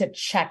now I need to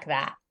check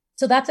that.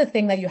 So that's a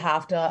thing that you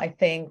have to, I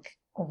think,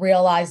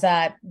 realize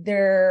that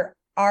there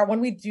are, when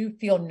we do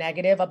feel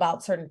negative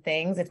about certain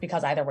things, it's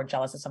because either we're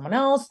jealous of someone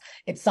else,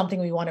 it's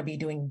something we want to be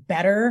doing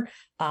better.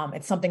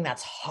 It's something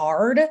that's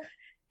hard.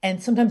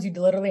 And sometimes you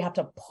literally have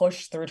to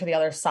push through to the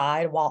other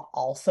side while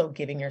also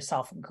giving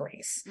yourself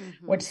grace,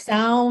 which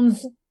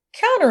sounds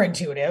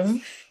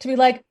counterintuitive to be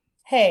like,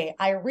 hey,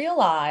 I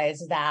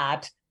realize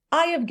that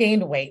I have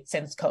gained weight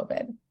since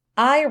COVID.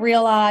 I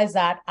realize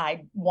that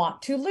I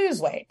want to lose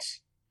weight.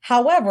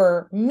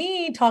 However,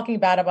 me talking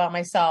bad about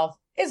myself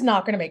is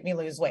not going to make me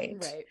lose weight.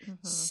 Right.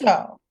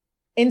 So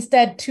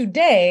instead,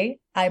 today,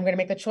 I'm going to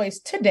make the choice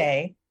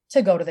today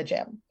to go to the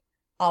gym.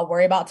 I'll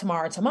worry about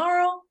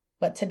tomorrow,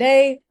 but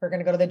today we're going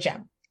to go to the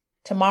gym.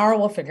 Tomorrow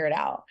we'll figure it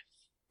out.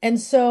 And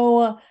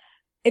so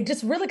it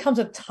just really comes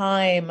with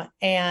time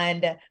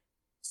and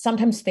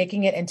sometimes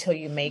faking it until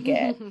you make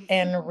it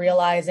and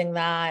realizing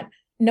that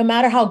no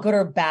matter how good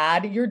or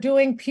bad you're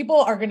doing,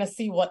 people are going to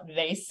see what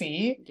they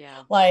see.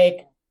 Yeah.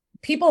 Like,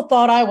 people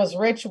thought I was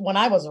rich when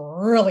I was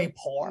really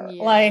poor,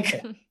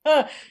 like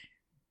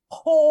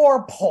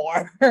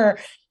poor.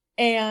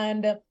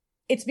 And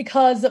it's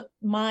because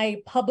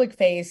my public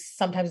face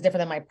sometimes is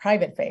different than my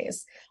private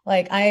face.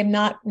 Like, I am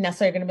not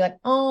necessarily going to be like,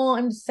 oh,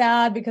 I'm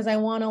sad because I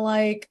want to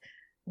like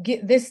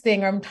get this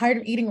thing, or I'm tired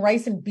of eating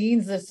rice and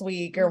beans this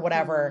week or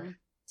whatever.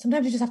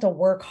 Sometimes you just have to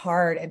work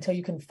hard until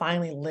you can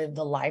finally live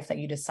the life that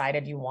you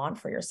decided you want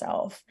for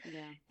yourself.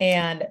 Yeah.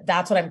 And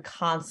that's what I'm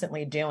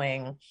constantly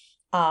doing.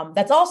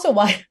 That's also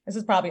why this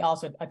is probably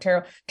also a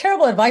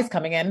terrible advice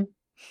coming in.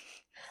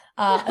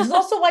 This is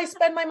also why I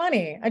spend my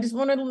money. I just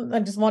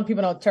want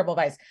people to know terrible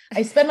advice.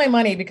 I spend my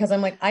money because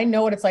I'm like, I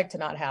know what it's like to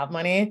not have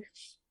money.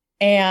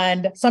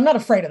 And so I'm not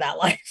afraid of that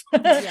life.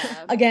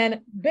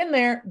 Again, been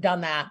there,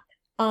 done that.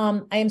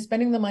 I am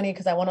spending the money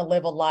because I want to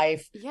live a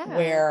life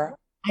where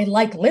I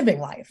like living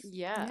life.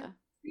 Yeah.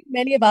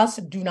 Many of us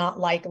do not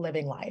like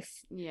living life.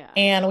 Yeah.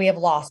 And we have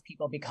lost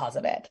people because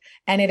of it.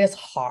 And it is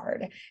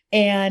hard.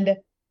 And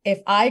if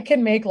I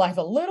can make life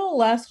a little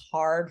less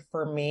hard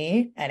for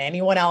me and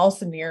anyone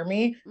else near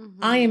me,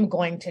 I am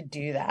going to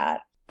do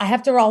that. I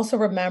have to also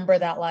remember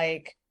that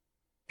like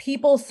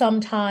people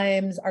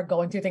sometimes are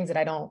going through things that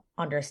I don't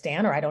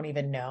understand or I don't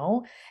even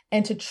know,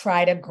 and to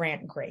try to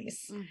grant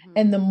grace.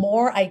 And the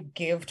more I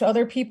give to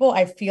other people,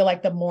 I feel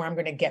like the more I'm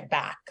going to get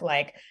back.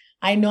 Like,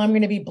 I know I'm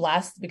going to be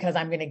blessed because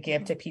I'm going to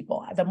give to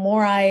people. The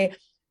more I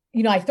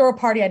throw a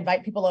party, I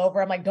invite people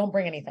over. I'm like, don't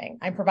bring anything.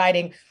 I'm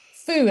providing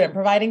food, I'm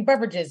providing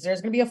beverages.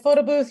 There's going to be a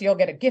photo booth. You'll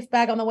get a gift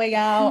bag on the way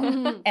out.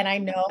 And I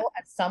know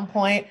at some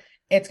point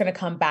it's going to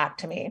come back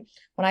to me.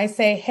 When I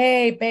say,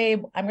 hey,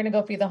 babe, I'm going to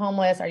go feed the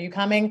homeless. Are you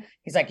coming?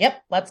 He's like,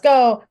 yep, let's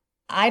go.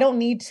 I don't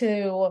need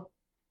to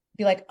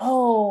be like,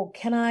 oh,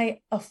 can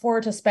I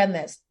afford to spend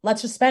this?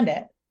 Let's just spend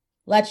it.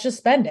 Let's just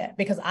spend it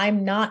because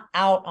I'm not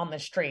out on the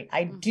street.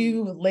 I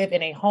do live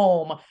in a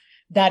home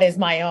that is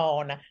my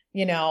own,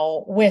 you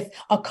know, with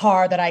a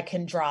car that I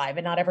can drive,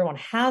 and not everyone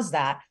has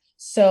that.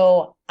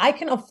 So I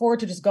can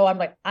afford to just go. I'm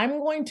like, I'm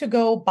going to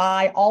go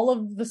buy all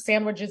of the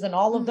sandwiches and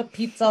all of the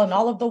pizza and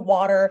all of the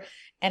water.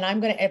 And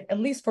I'm going to, at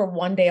least for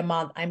one day a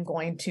month, I'm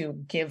going to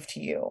give to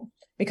you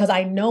because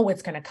I know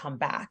it's going to come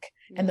back.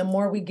 And the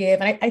more we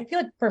give, and I feel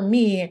like for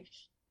me,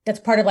 that's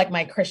part of like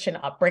my Christian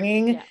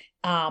upbringing,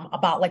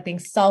 about like being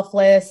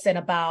selfless and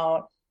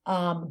about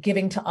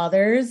giving to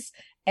others.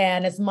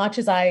 And as much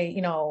as I,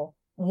 you know,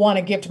 want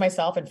to give to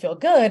myself and feel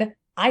good,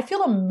 I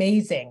feel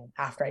amazing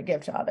after I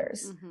give to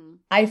others.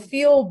 I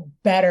feel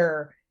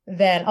better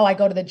than, oh, I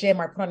go to the gym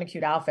or I put on a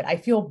cute outfit. I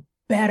feel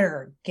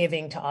better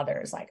giving to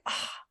others. Like,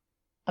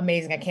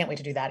 amazing. I can't wait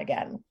to do that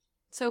again.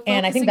 So,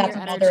 and I think that's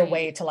another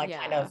way to like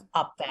kind of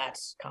up that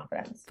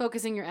confidence.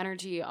 Focusing your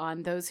energy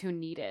on those who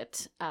need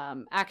it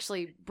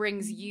actually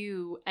brings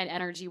you an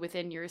energy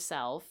within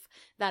yourself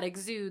that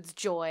exudes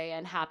joy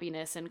and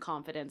happiness and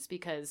confidence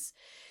because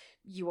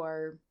you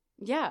are,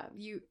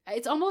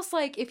 it's almost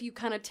like if you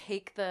kind of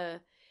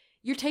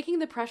you're taking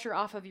the pressure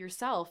off of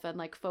yourself and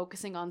like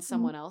focusing on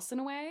someone else in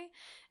a way.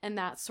 And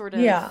that sort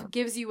of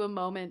gives you a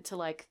moment to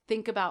like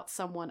think about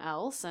someone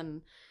else,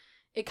 and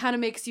it kind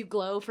of makes you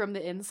glow from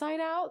the inside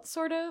out,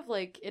 sort of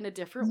like in a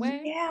different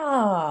way.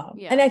 Yeah.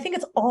 And I think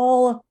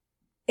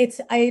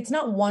it's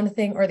not one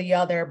thing or the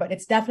other, but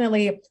it's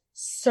definitely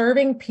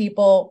serving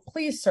people.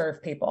 Please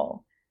serve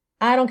people.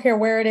 I don't care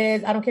where it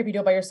is. I don't care if you do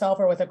it by yourself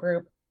or with a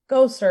group.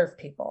 Go serve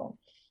people.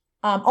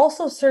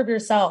 Also serve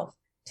yourself.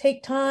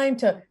 Take time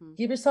to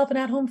give yourself an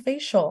at-home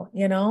facial,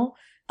 you know,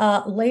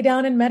 lay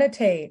down and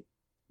meditate,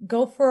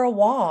 go for a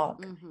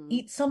walk,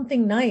 eat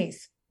something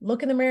nice,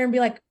 look in the mirror and be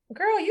like,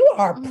 girl, you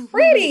are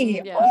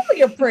pretty. Oh,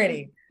 you're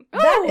pretty.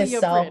 That is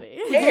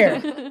self-care.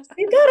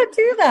 You got to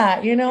do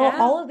that. You know,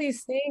 all of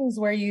these things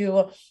where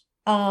you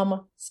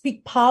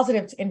speak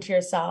positive into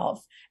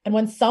yourself. And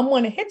when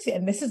someone hits you,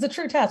 and this is the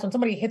true test, when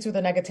somebody hits you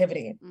with a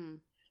negativity,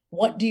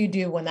 what do you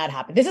do when that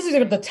happens? This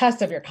is the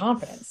test of your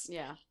confidence.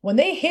 Yeah. When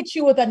they hit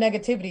you with that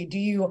negativity, do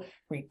you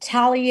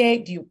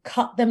retaliate? Do you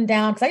cut them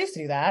down? Because I used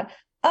to do that.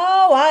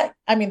 Oh,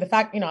 I mean, the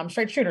fact, you know, I'm a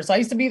straight shooter. So I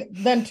used to be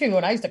then too.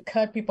 And I used to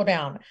cut people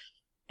down.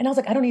 And I was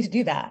like, I don't need to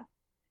do that.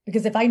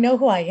 Because if I know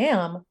who I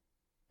am,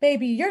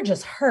 baby, you're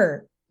just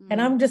hurt.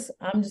 And I'm just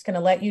going to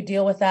let you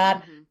deal with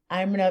that.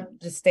 I'm going to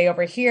just stay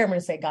over here. I'm going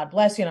to say, God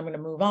bless you. And I'm going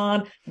to move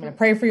on. I'm going to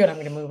pray for you and I'm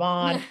going to move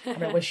on. I'm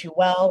going to wish you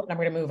well. And I'm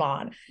going to move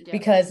on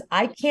because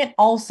I can't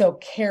also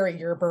carry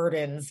your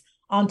burdens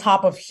on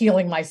top of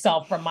healing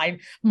myself from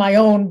my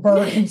own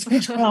burdens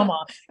and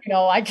trauma. You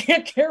know, I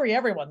can't carry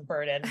everyone's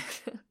burden,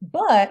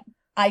 but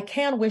I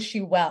can wish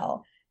you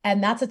well.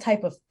 And that's a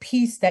type of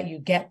peace that you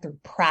get through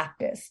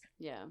practice.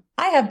 Yeah.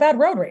 I have bad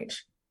road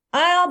rage.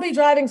 I'll be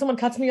driving, someone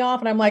cuts me off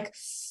and I'm like,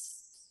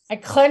 I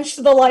clench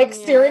the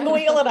steering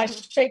wheel and I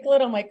shake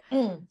it.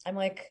 I'm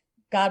like,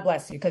 God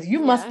bless you. Because you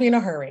must be in a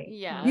hurry.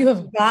 Yeah. You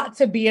have got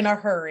to be in a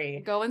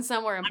hurry. Going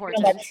somewhere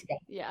important.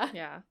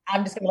 Yeah.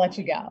 I'm just going to let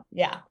you go.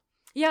 Yeah.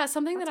 Yeah,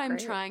 something that I'm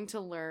trying to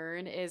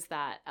learn is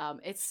that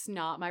it's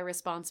not my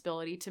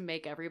responsibility to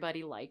make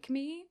everybody like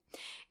me.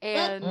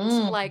 And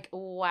like,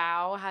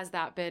 wow, has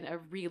that been a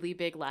really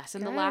big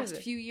lesson the last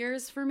few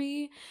years for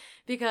me?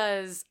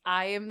 Because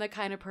I am the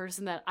kind of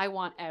person that I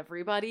want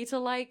everybody to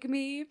like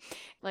me.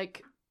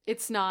 Like,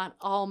 it's not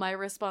all my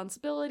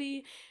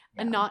responsibility.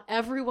 And not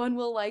everyone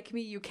will like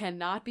me. You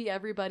cannot be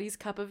everybody's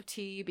cup of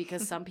tea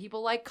because some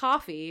people like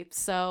coffee.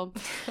 So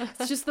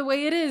it's just the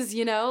way it is,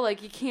 you know?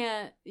 Like you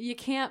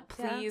can't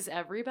please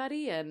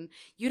everybody, and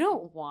you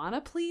don't want to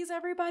please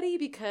everybody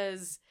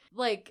because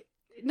like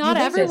not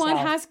everyone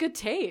has good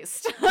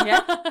taste.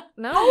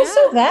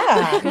 Also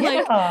that.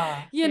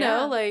 Like, you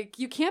know, like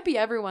you can't be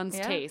everyone's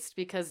taste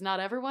because not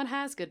everyone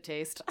has good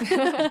taste.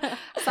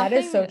 That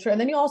is so true.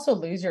 And then you also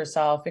lose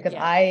yourself because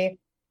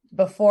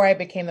before I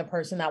became the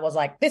person that was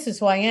like, this is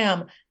who I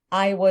am,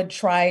 I would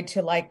try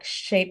to like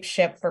shape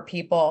shift for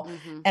people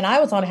and I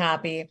was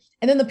unhappy.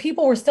 And then the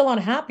people were still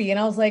unhappy. And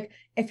I was like,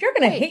 if you're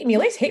going to hate me, at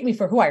least hate me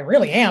for who I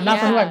really am, not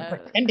for who I'm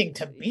pretending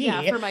to be.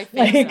 Yeah, for my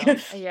fake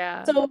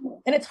self.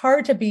 So, and it's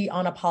hard to be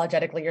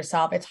unapologetically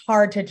yourself. It's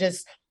hard to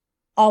just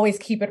always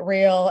keep it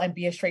real and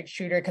be a straight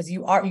shooter because you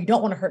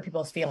don't want to hurt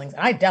people's feelings.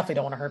 And I definitely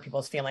don't want to hurt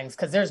people's feelings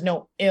because there's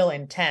no ill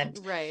intent.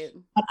 Right.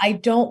 But I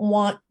don't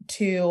want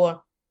to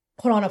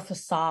put on a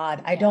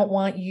facade. I don't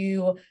want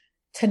you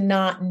to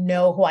not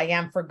know who I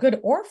am for good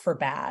or for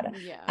bad.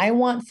 Yeah. I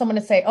want someone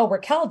to say, oh,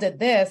 Raquel did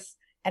this,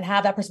 and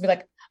have that person be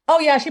like, oh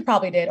yeah, she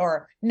probably did.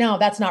 Or no,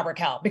 that's not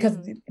Raquel, because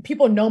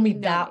people know me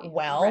that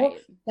well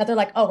that they're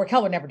like, oh,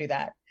 Raquel would never do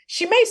that.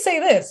 She may say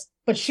this,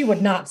 but she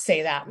would not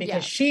say that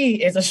because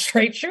she is a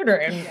straight shooter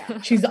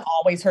and she's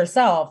always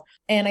herself.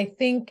 And I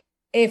think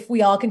if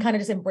we all can kind of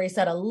just embrace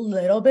that a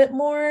little bit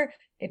more,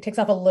 it takes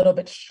off a little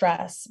bit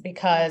stress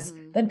because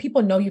then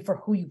people know you for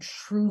who you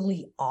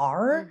truly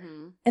are.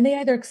 And they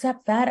either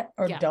accept that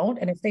or don't.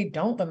 And if they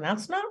don't, then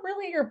that's not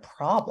really your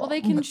problem. Well,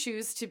 they can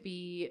choose to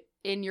be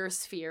in your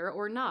sphere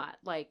or not.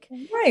 Like,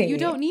 you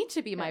don't need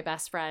to be my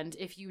best friend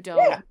if you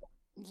don't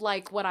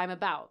like what I'm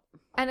about.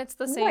 And it's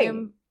the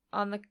same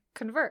on the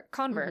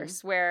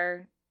converse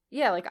where,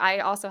 like, I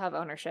also have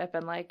ownership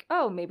and like,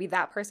 oh, maybe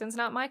that person's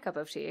not my cup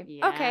of tea.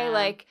 Yeah. Okay,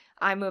 like,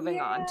 I'm moving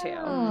on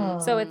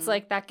too. So it's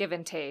like that give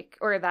and take,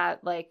 or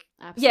that like,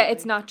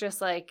 it's not just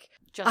like,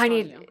 I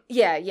need,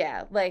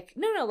 like,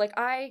 no, like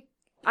I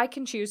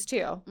can choose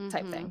too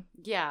type thing.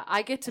 Yeah,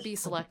 I get to be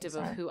selective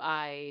of who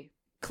I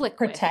click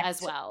with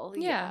as well.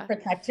 Yeah.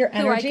 Protect your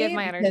energy. Who I give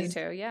my energy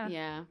to.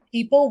 Yeah.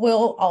 People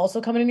will also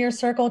come in your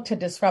circle to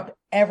disrupt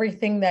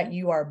everything that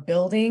you are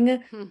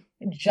building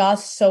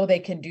just so they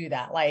can do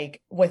that,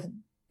 like with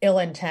ill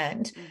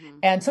intent.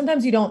 And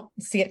sometimes you don't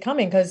see it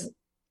coming because,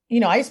 you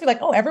know, I used to be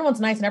like, oh,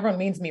 everyone's nice and everyone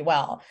means me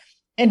well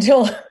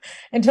until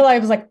I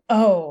was like,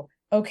 oh,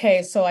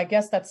 okay, so I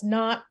guess that's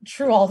not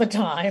true all the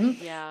time.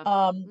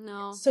 Yeah.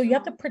 So you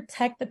have to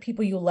protect the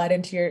people you let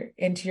into your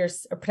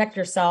protect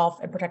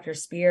yourself and protect your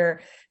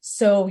sphere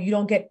so you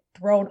don't get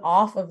thrown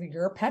off of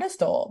your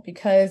pedestal,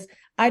 because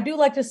I do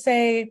like to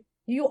say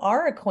you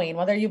are a queen,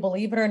 whether you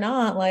believe it or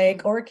not,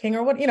 like, or a king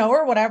or what, you know,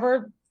 or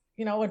whatever,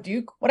 you know, a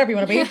duke, whatever you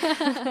want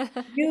to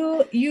be.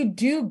 You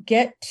do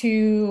get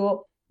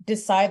to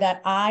decide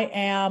that I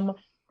am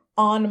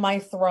on my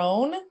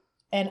throne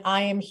and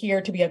I am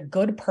here to be a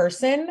good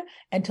person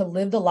and to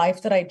live the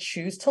life that I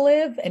choose to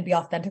live and be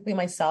authentically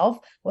myself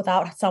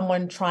without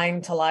someone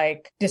trying to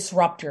like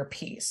disrupt your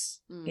peace.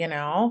 You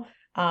know,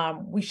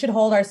 we should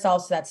hold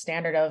ourselves to that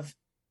standard of,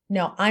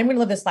 no, I'm going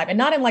to live this life, and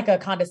not in like a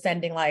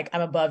condescending, like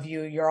I'm above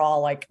you, you're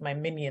all like my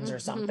minions or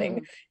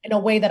something, in a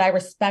way that I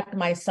respect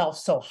myself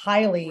so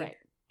highly.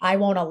 I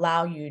won't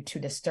allow you to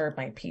disturb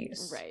my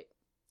peace. Right.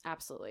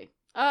 Absolutely.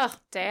 Oh,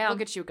 damn.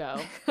 Look at you go.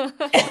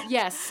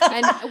 Yes.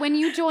 And when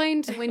you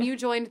joined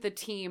the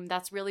team,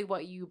 that's really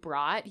what you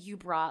brought. You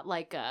brought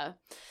like a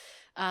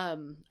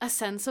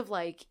sense of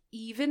like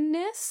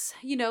evenness,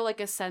 you know, like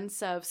a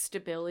sense of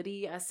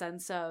stability, a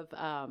sense of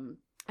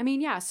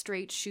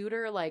straight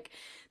shooter, like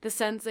the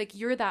sense like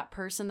you're that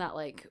person that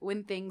like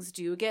when things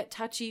do get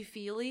touchy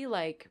feely,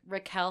 like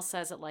Raquel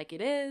says it like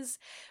it is,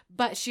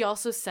 but she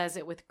also says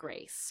it with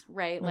grace,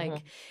 right?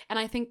 Like, and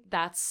I think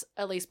that's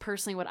at least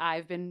personally what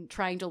I've been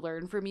trying to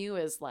learn from you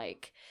is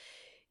like,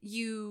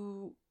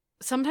 you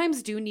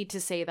sometimes do need to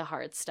say the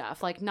hard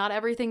stuff. Like, not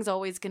everything's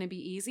always going to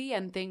be easy,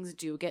 and things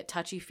do get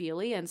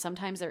touchy-feely, and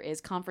sometimes there is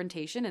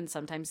confrontation, and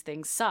sometimes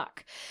things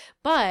suck.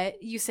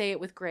 But you say it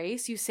with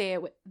grace, you say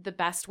it the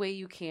best way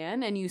you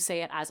can, and you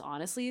say it as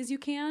honestly as you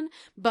can,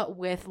 but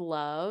with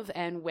love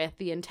and with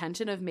the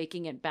intention of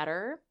making it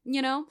better,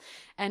 you know,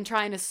 and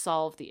trying to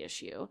solve the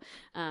issue.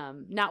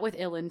 Not with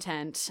ill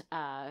intent,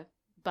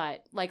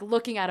 but like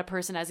looking at a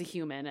person as a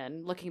human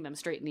and looking them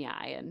straight in the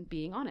eye and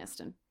being honest.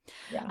 And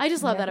I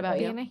just love that about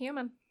being you. a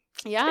human.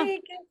 Yeah.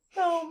 Thank you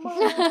so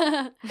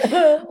much.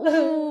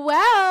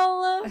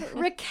 Well,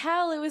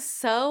 Raquel, it was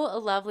so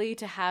lovely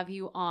to have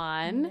you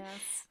on. Yes.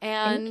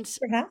 And thank you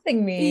for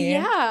having me.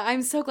 Yeah,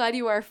 I'm so glad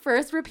you are our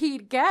first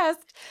repeat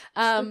guest.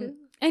 And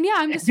yeah,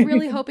 I'm just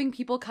really hoping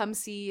people come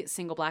see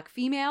Single Black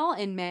Female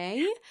in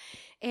May.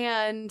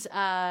 And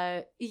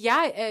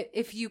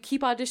if you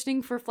keep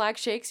auditioning for Flag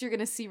Shakes, you're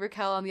going to see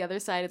Raquel on the other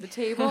side of the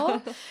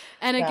table.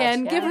 And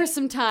again, give her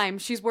some time.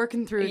 She's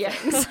working through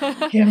things.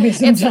 Give me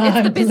some time,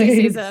 it's the busy please.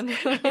 season.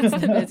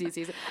 It's the busy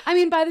season. I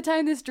mean, by the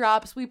time this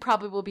drops, we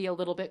probably will be a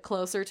little bit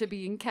closer to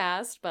being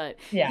cast, but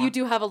you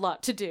do have a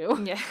lot to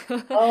do. Yeah.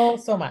 Oh,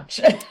 so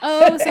much.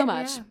 Oh, so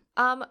much.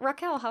 Yeah.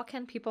 Raquel, how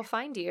can people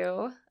find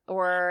you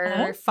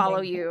or follow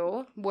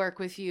you, work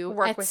with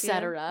you,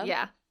 etc.?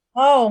 Yeah.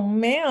 Oh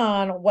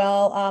man.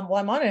 Well,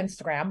 I'm on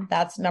Instagram.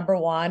 That's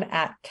 #1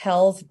 at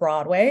Kells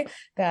Broadway.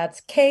 That's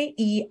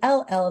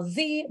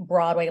KELLZ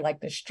Broadway,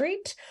 like the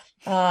street.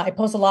 I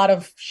post a lot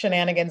of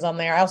shenanigans on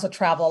there. I also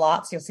travel a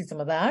lot, so you'll see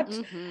some of that.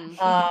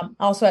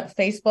 Also at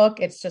Facebook,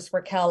 it's just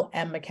Raquel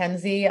M.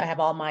 McKenzie. I have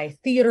all my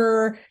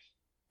theater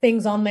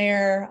things on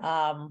there.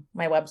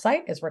 My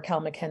website is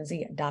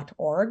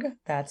raquelmckenzie.org.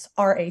 That's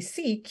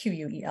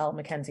RACQUEL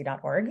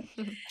McKenzie.org.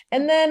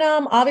 And then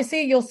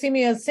obviously you'll see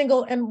me as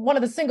one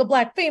of the Single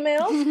Black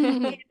Females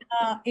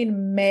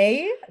in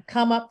May.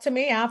 Come up to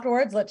me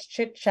afterwards. Let's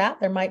chit chat.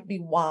 There might be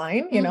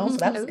wine, so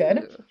that's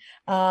good.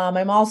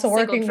 I'm also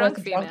working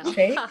with Drunk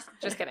Shakes.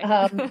 Just kidding.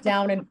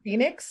 Down in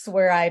Phoenix,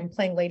 where I'm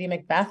playing Lady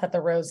Macbeth at the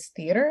Rose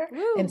Theater.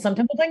 And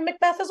sometimes I'm playing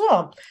Macbeth as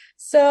well.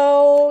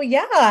 So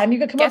yeah, and you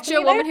can come up to me.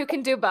 Get you a woman who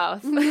can do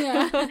both.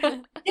 Yeah.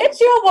 Get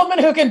you a woman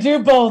who can do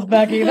both,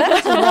 Becky.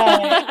 That's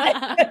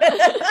right.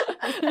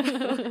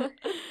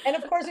 And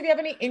of course, if you have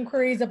any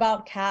inquiries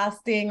about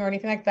casting or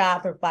anything like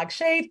that for Flag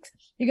Shakes,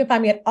 you can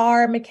find me at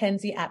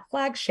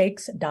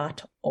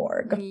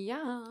rmckenzie@flagshakes.org.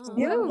 Yeah.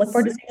 Look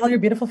forward to seeing all your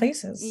beautiful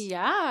faces.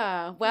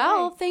 Yeah.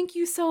 Well, thank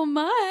you so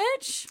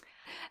much.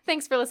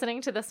 Thanks for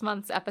listening to this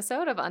month's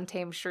episode of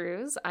Untamed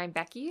Shrews. I'm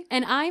Becky.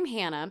 And I'm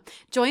Hannah.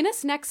 Join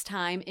us next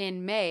time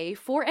in May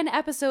for an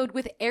episode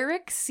with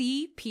Eric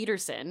C.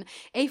 Peterson,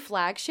 a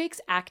Flag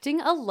Shakes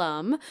acting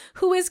alum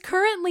who is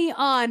currently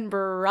on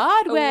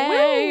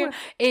Broadway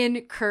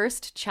in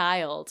Cursed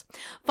Child.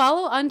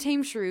 Follow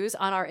Untamed Shrews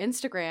on our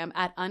Instagram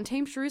at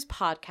Untamed Shrews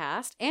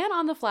Podcast and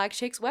on the Flag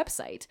Shakes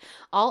website.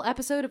 All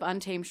episode of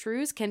Untamed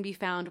Shrews can be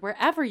found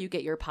wherever you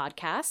get your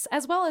podcasts,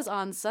 as well as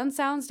on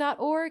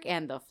sunsounds.org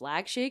and the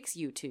Flag Shakes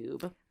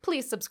YouTube.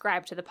 Please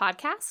subscribe to the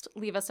podcast,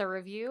 leave us a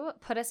review,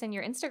 put us in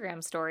your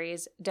Instagram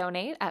stories,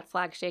 donate at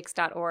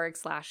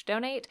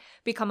flagshakes.org/donate,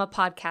 become a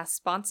podcast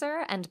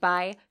sponsor, and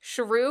buy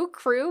Shrew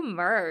Crew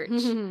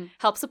merch.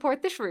 Help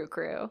support the Shrew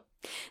Crew.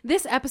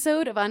 This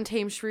episode of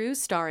Untamed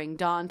Shrews starring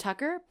Dawn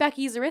Tucker,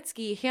 Becky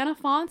Zaritsky, Hannah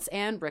Fonts,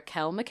 and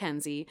Raquel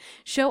McKenzie.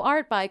 Show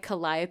art by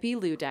Calliope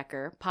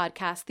Ludecker.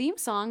 Podcast theme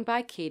song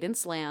by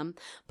Cadence Lamb.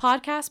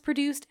 Podcast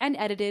produced and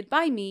edited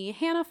by me,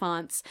 Hannah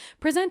Fonts.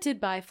 Presented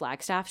by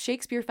Flagstaff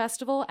Shakespeare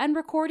Festival and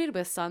recorded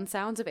with Sun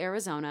Sounds of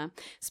Arizona.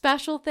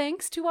 Special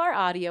thanks to our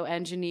audio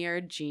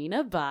engineer,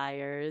 Gina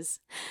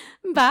Byers.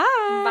 Bye!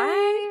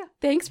 Bye!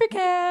 Thanks,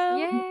 Raquel!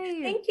 Yay!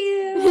 Thank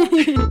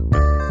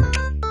you.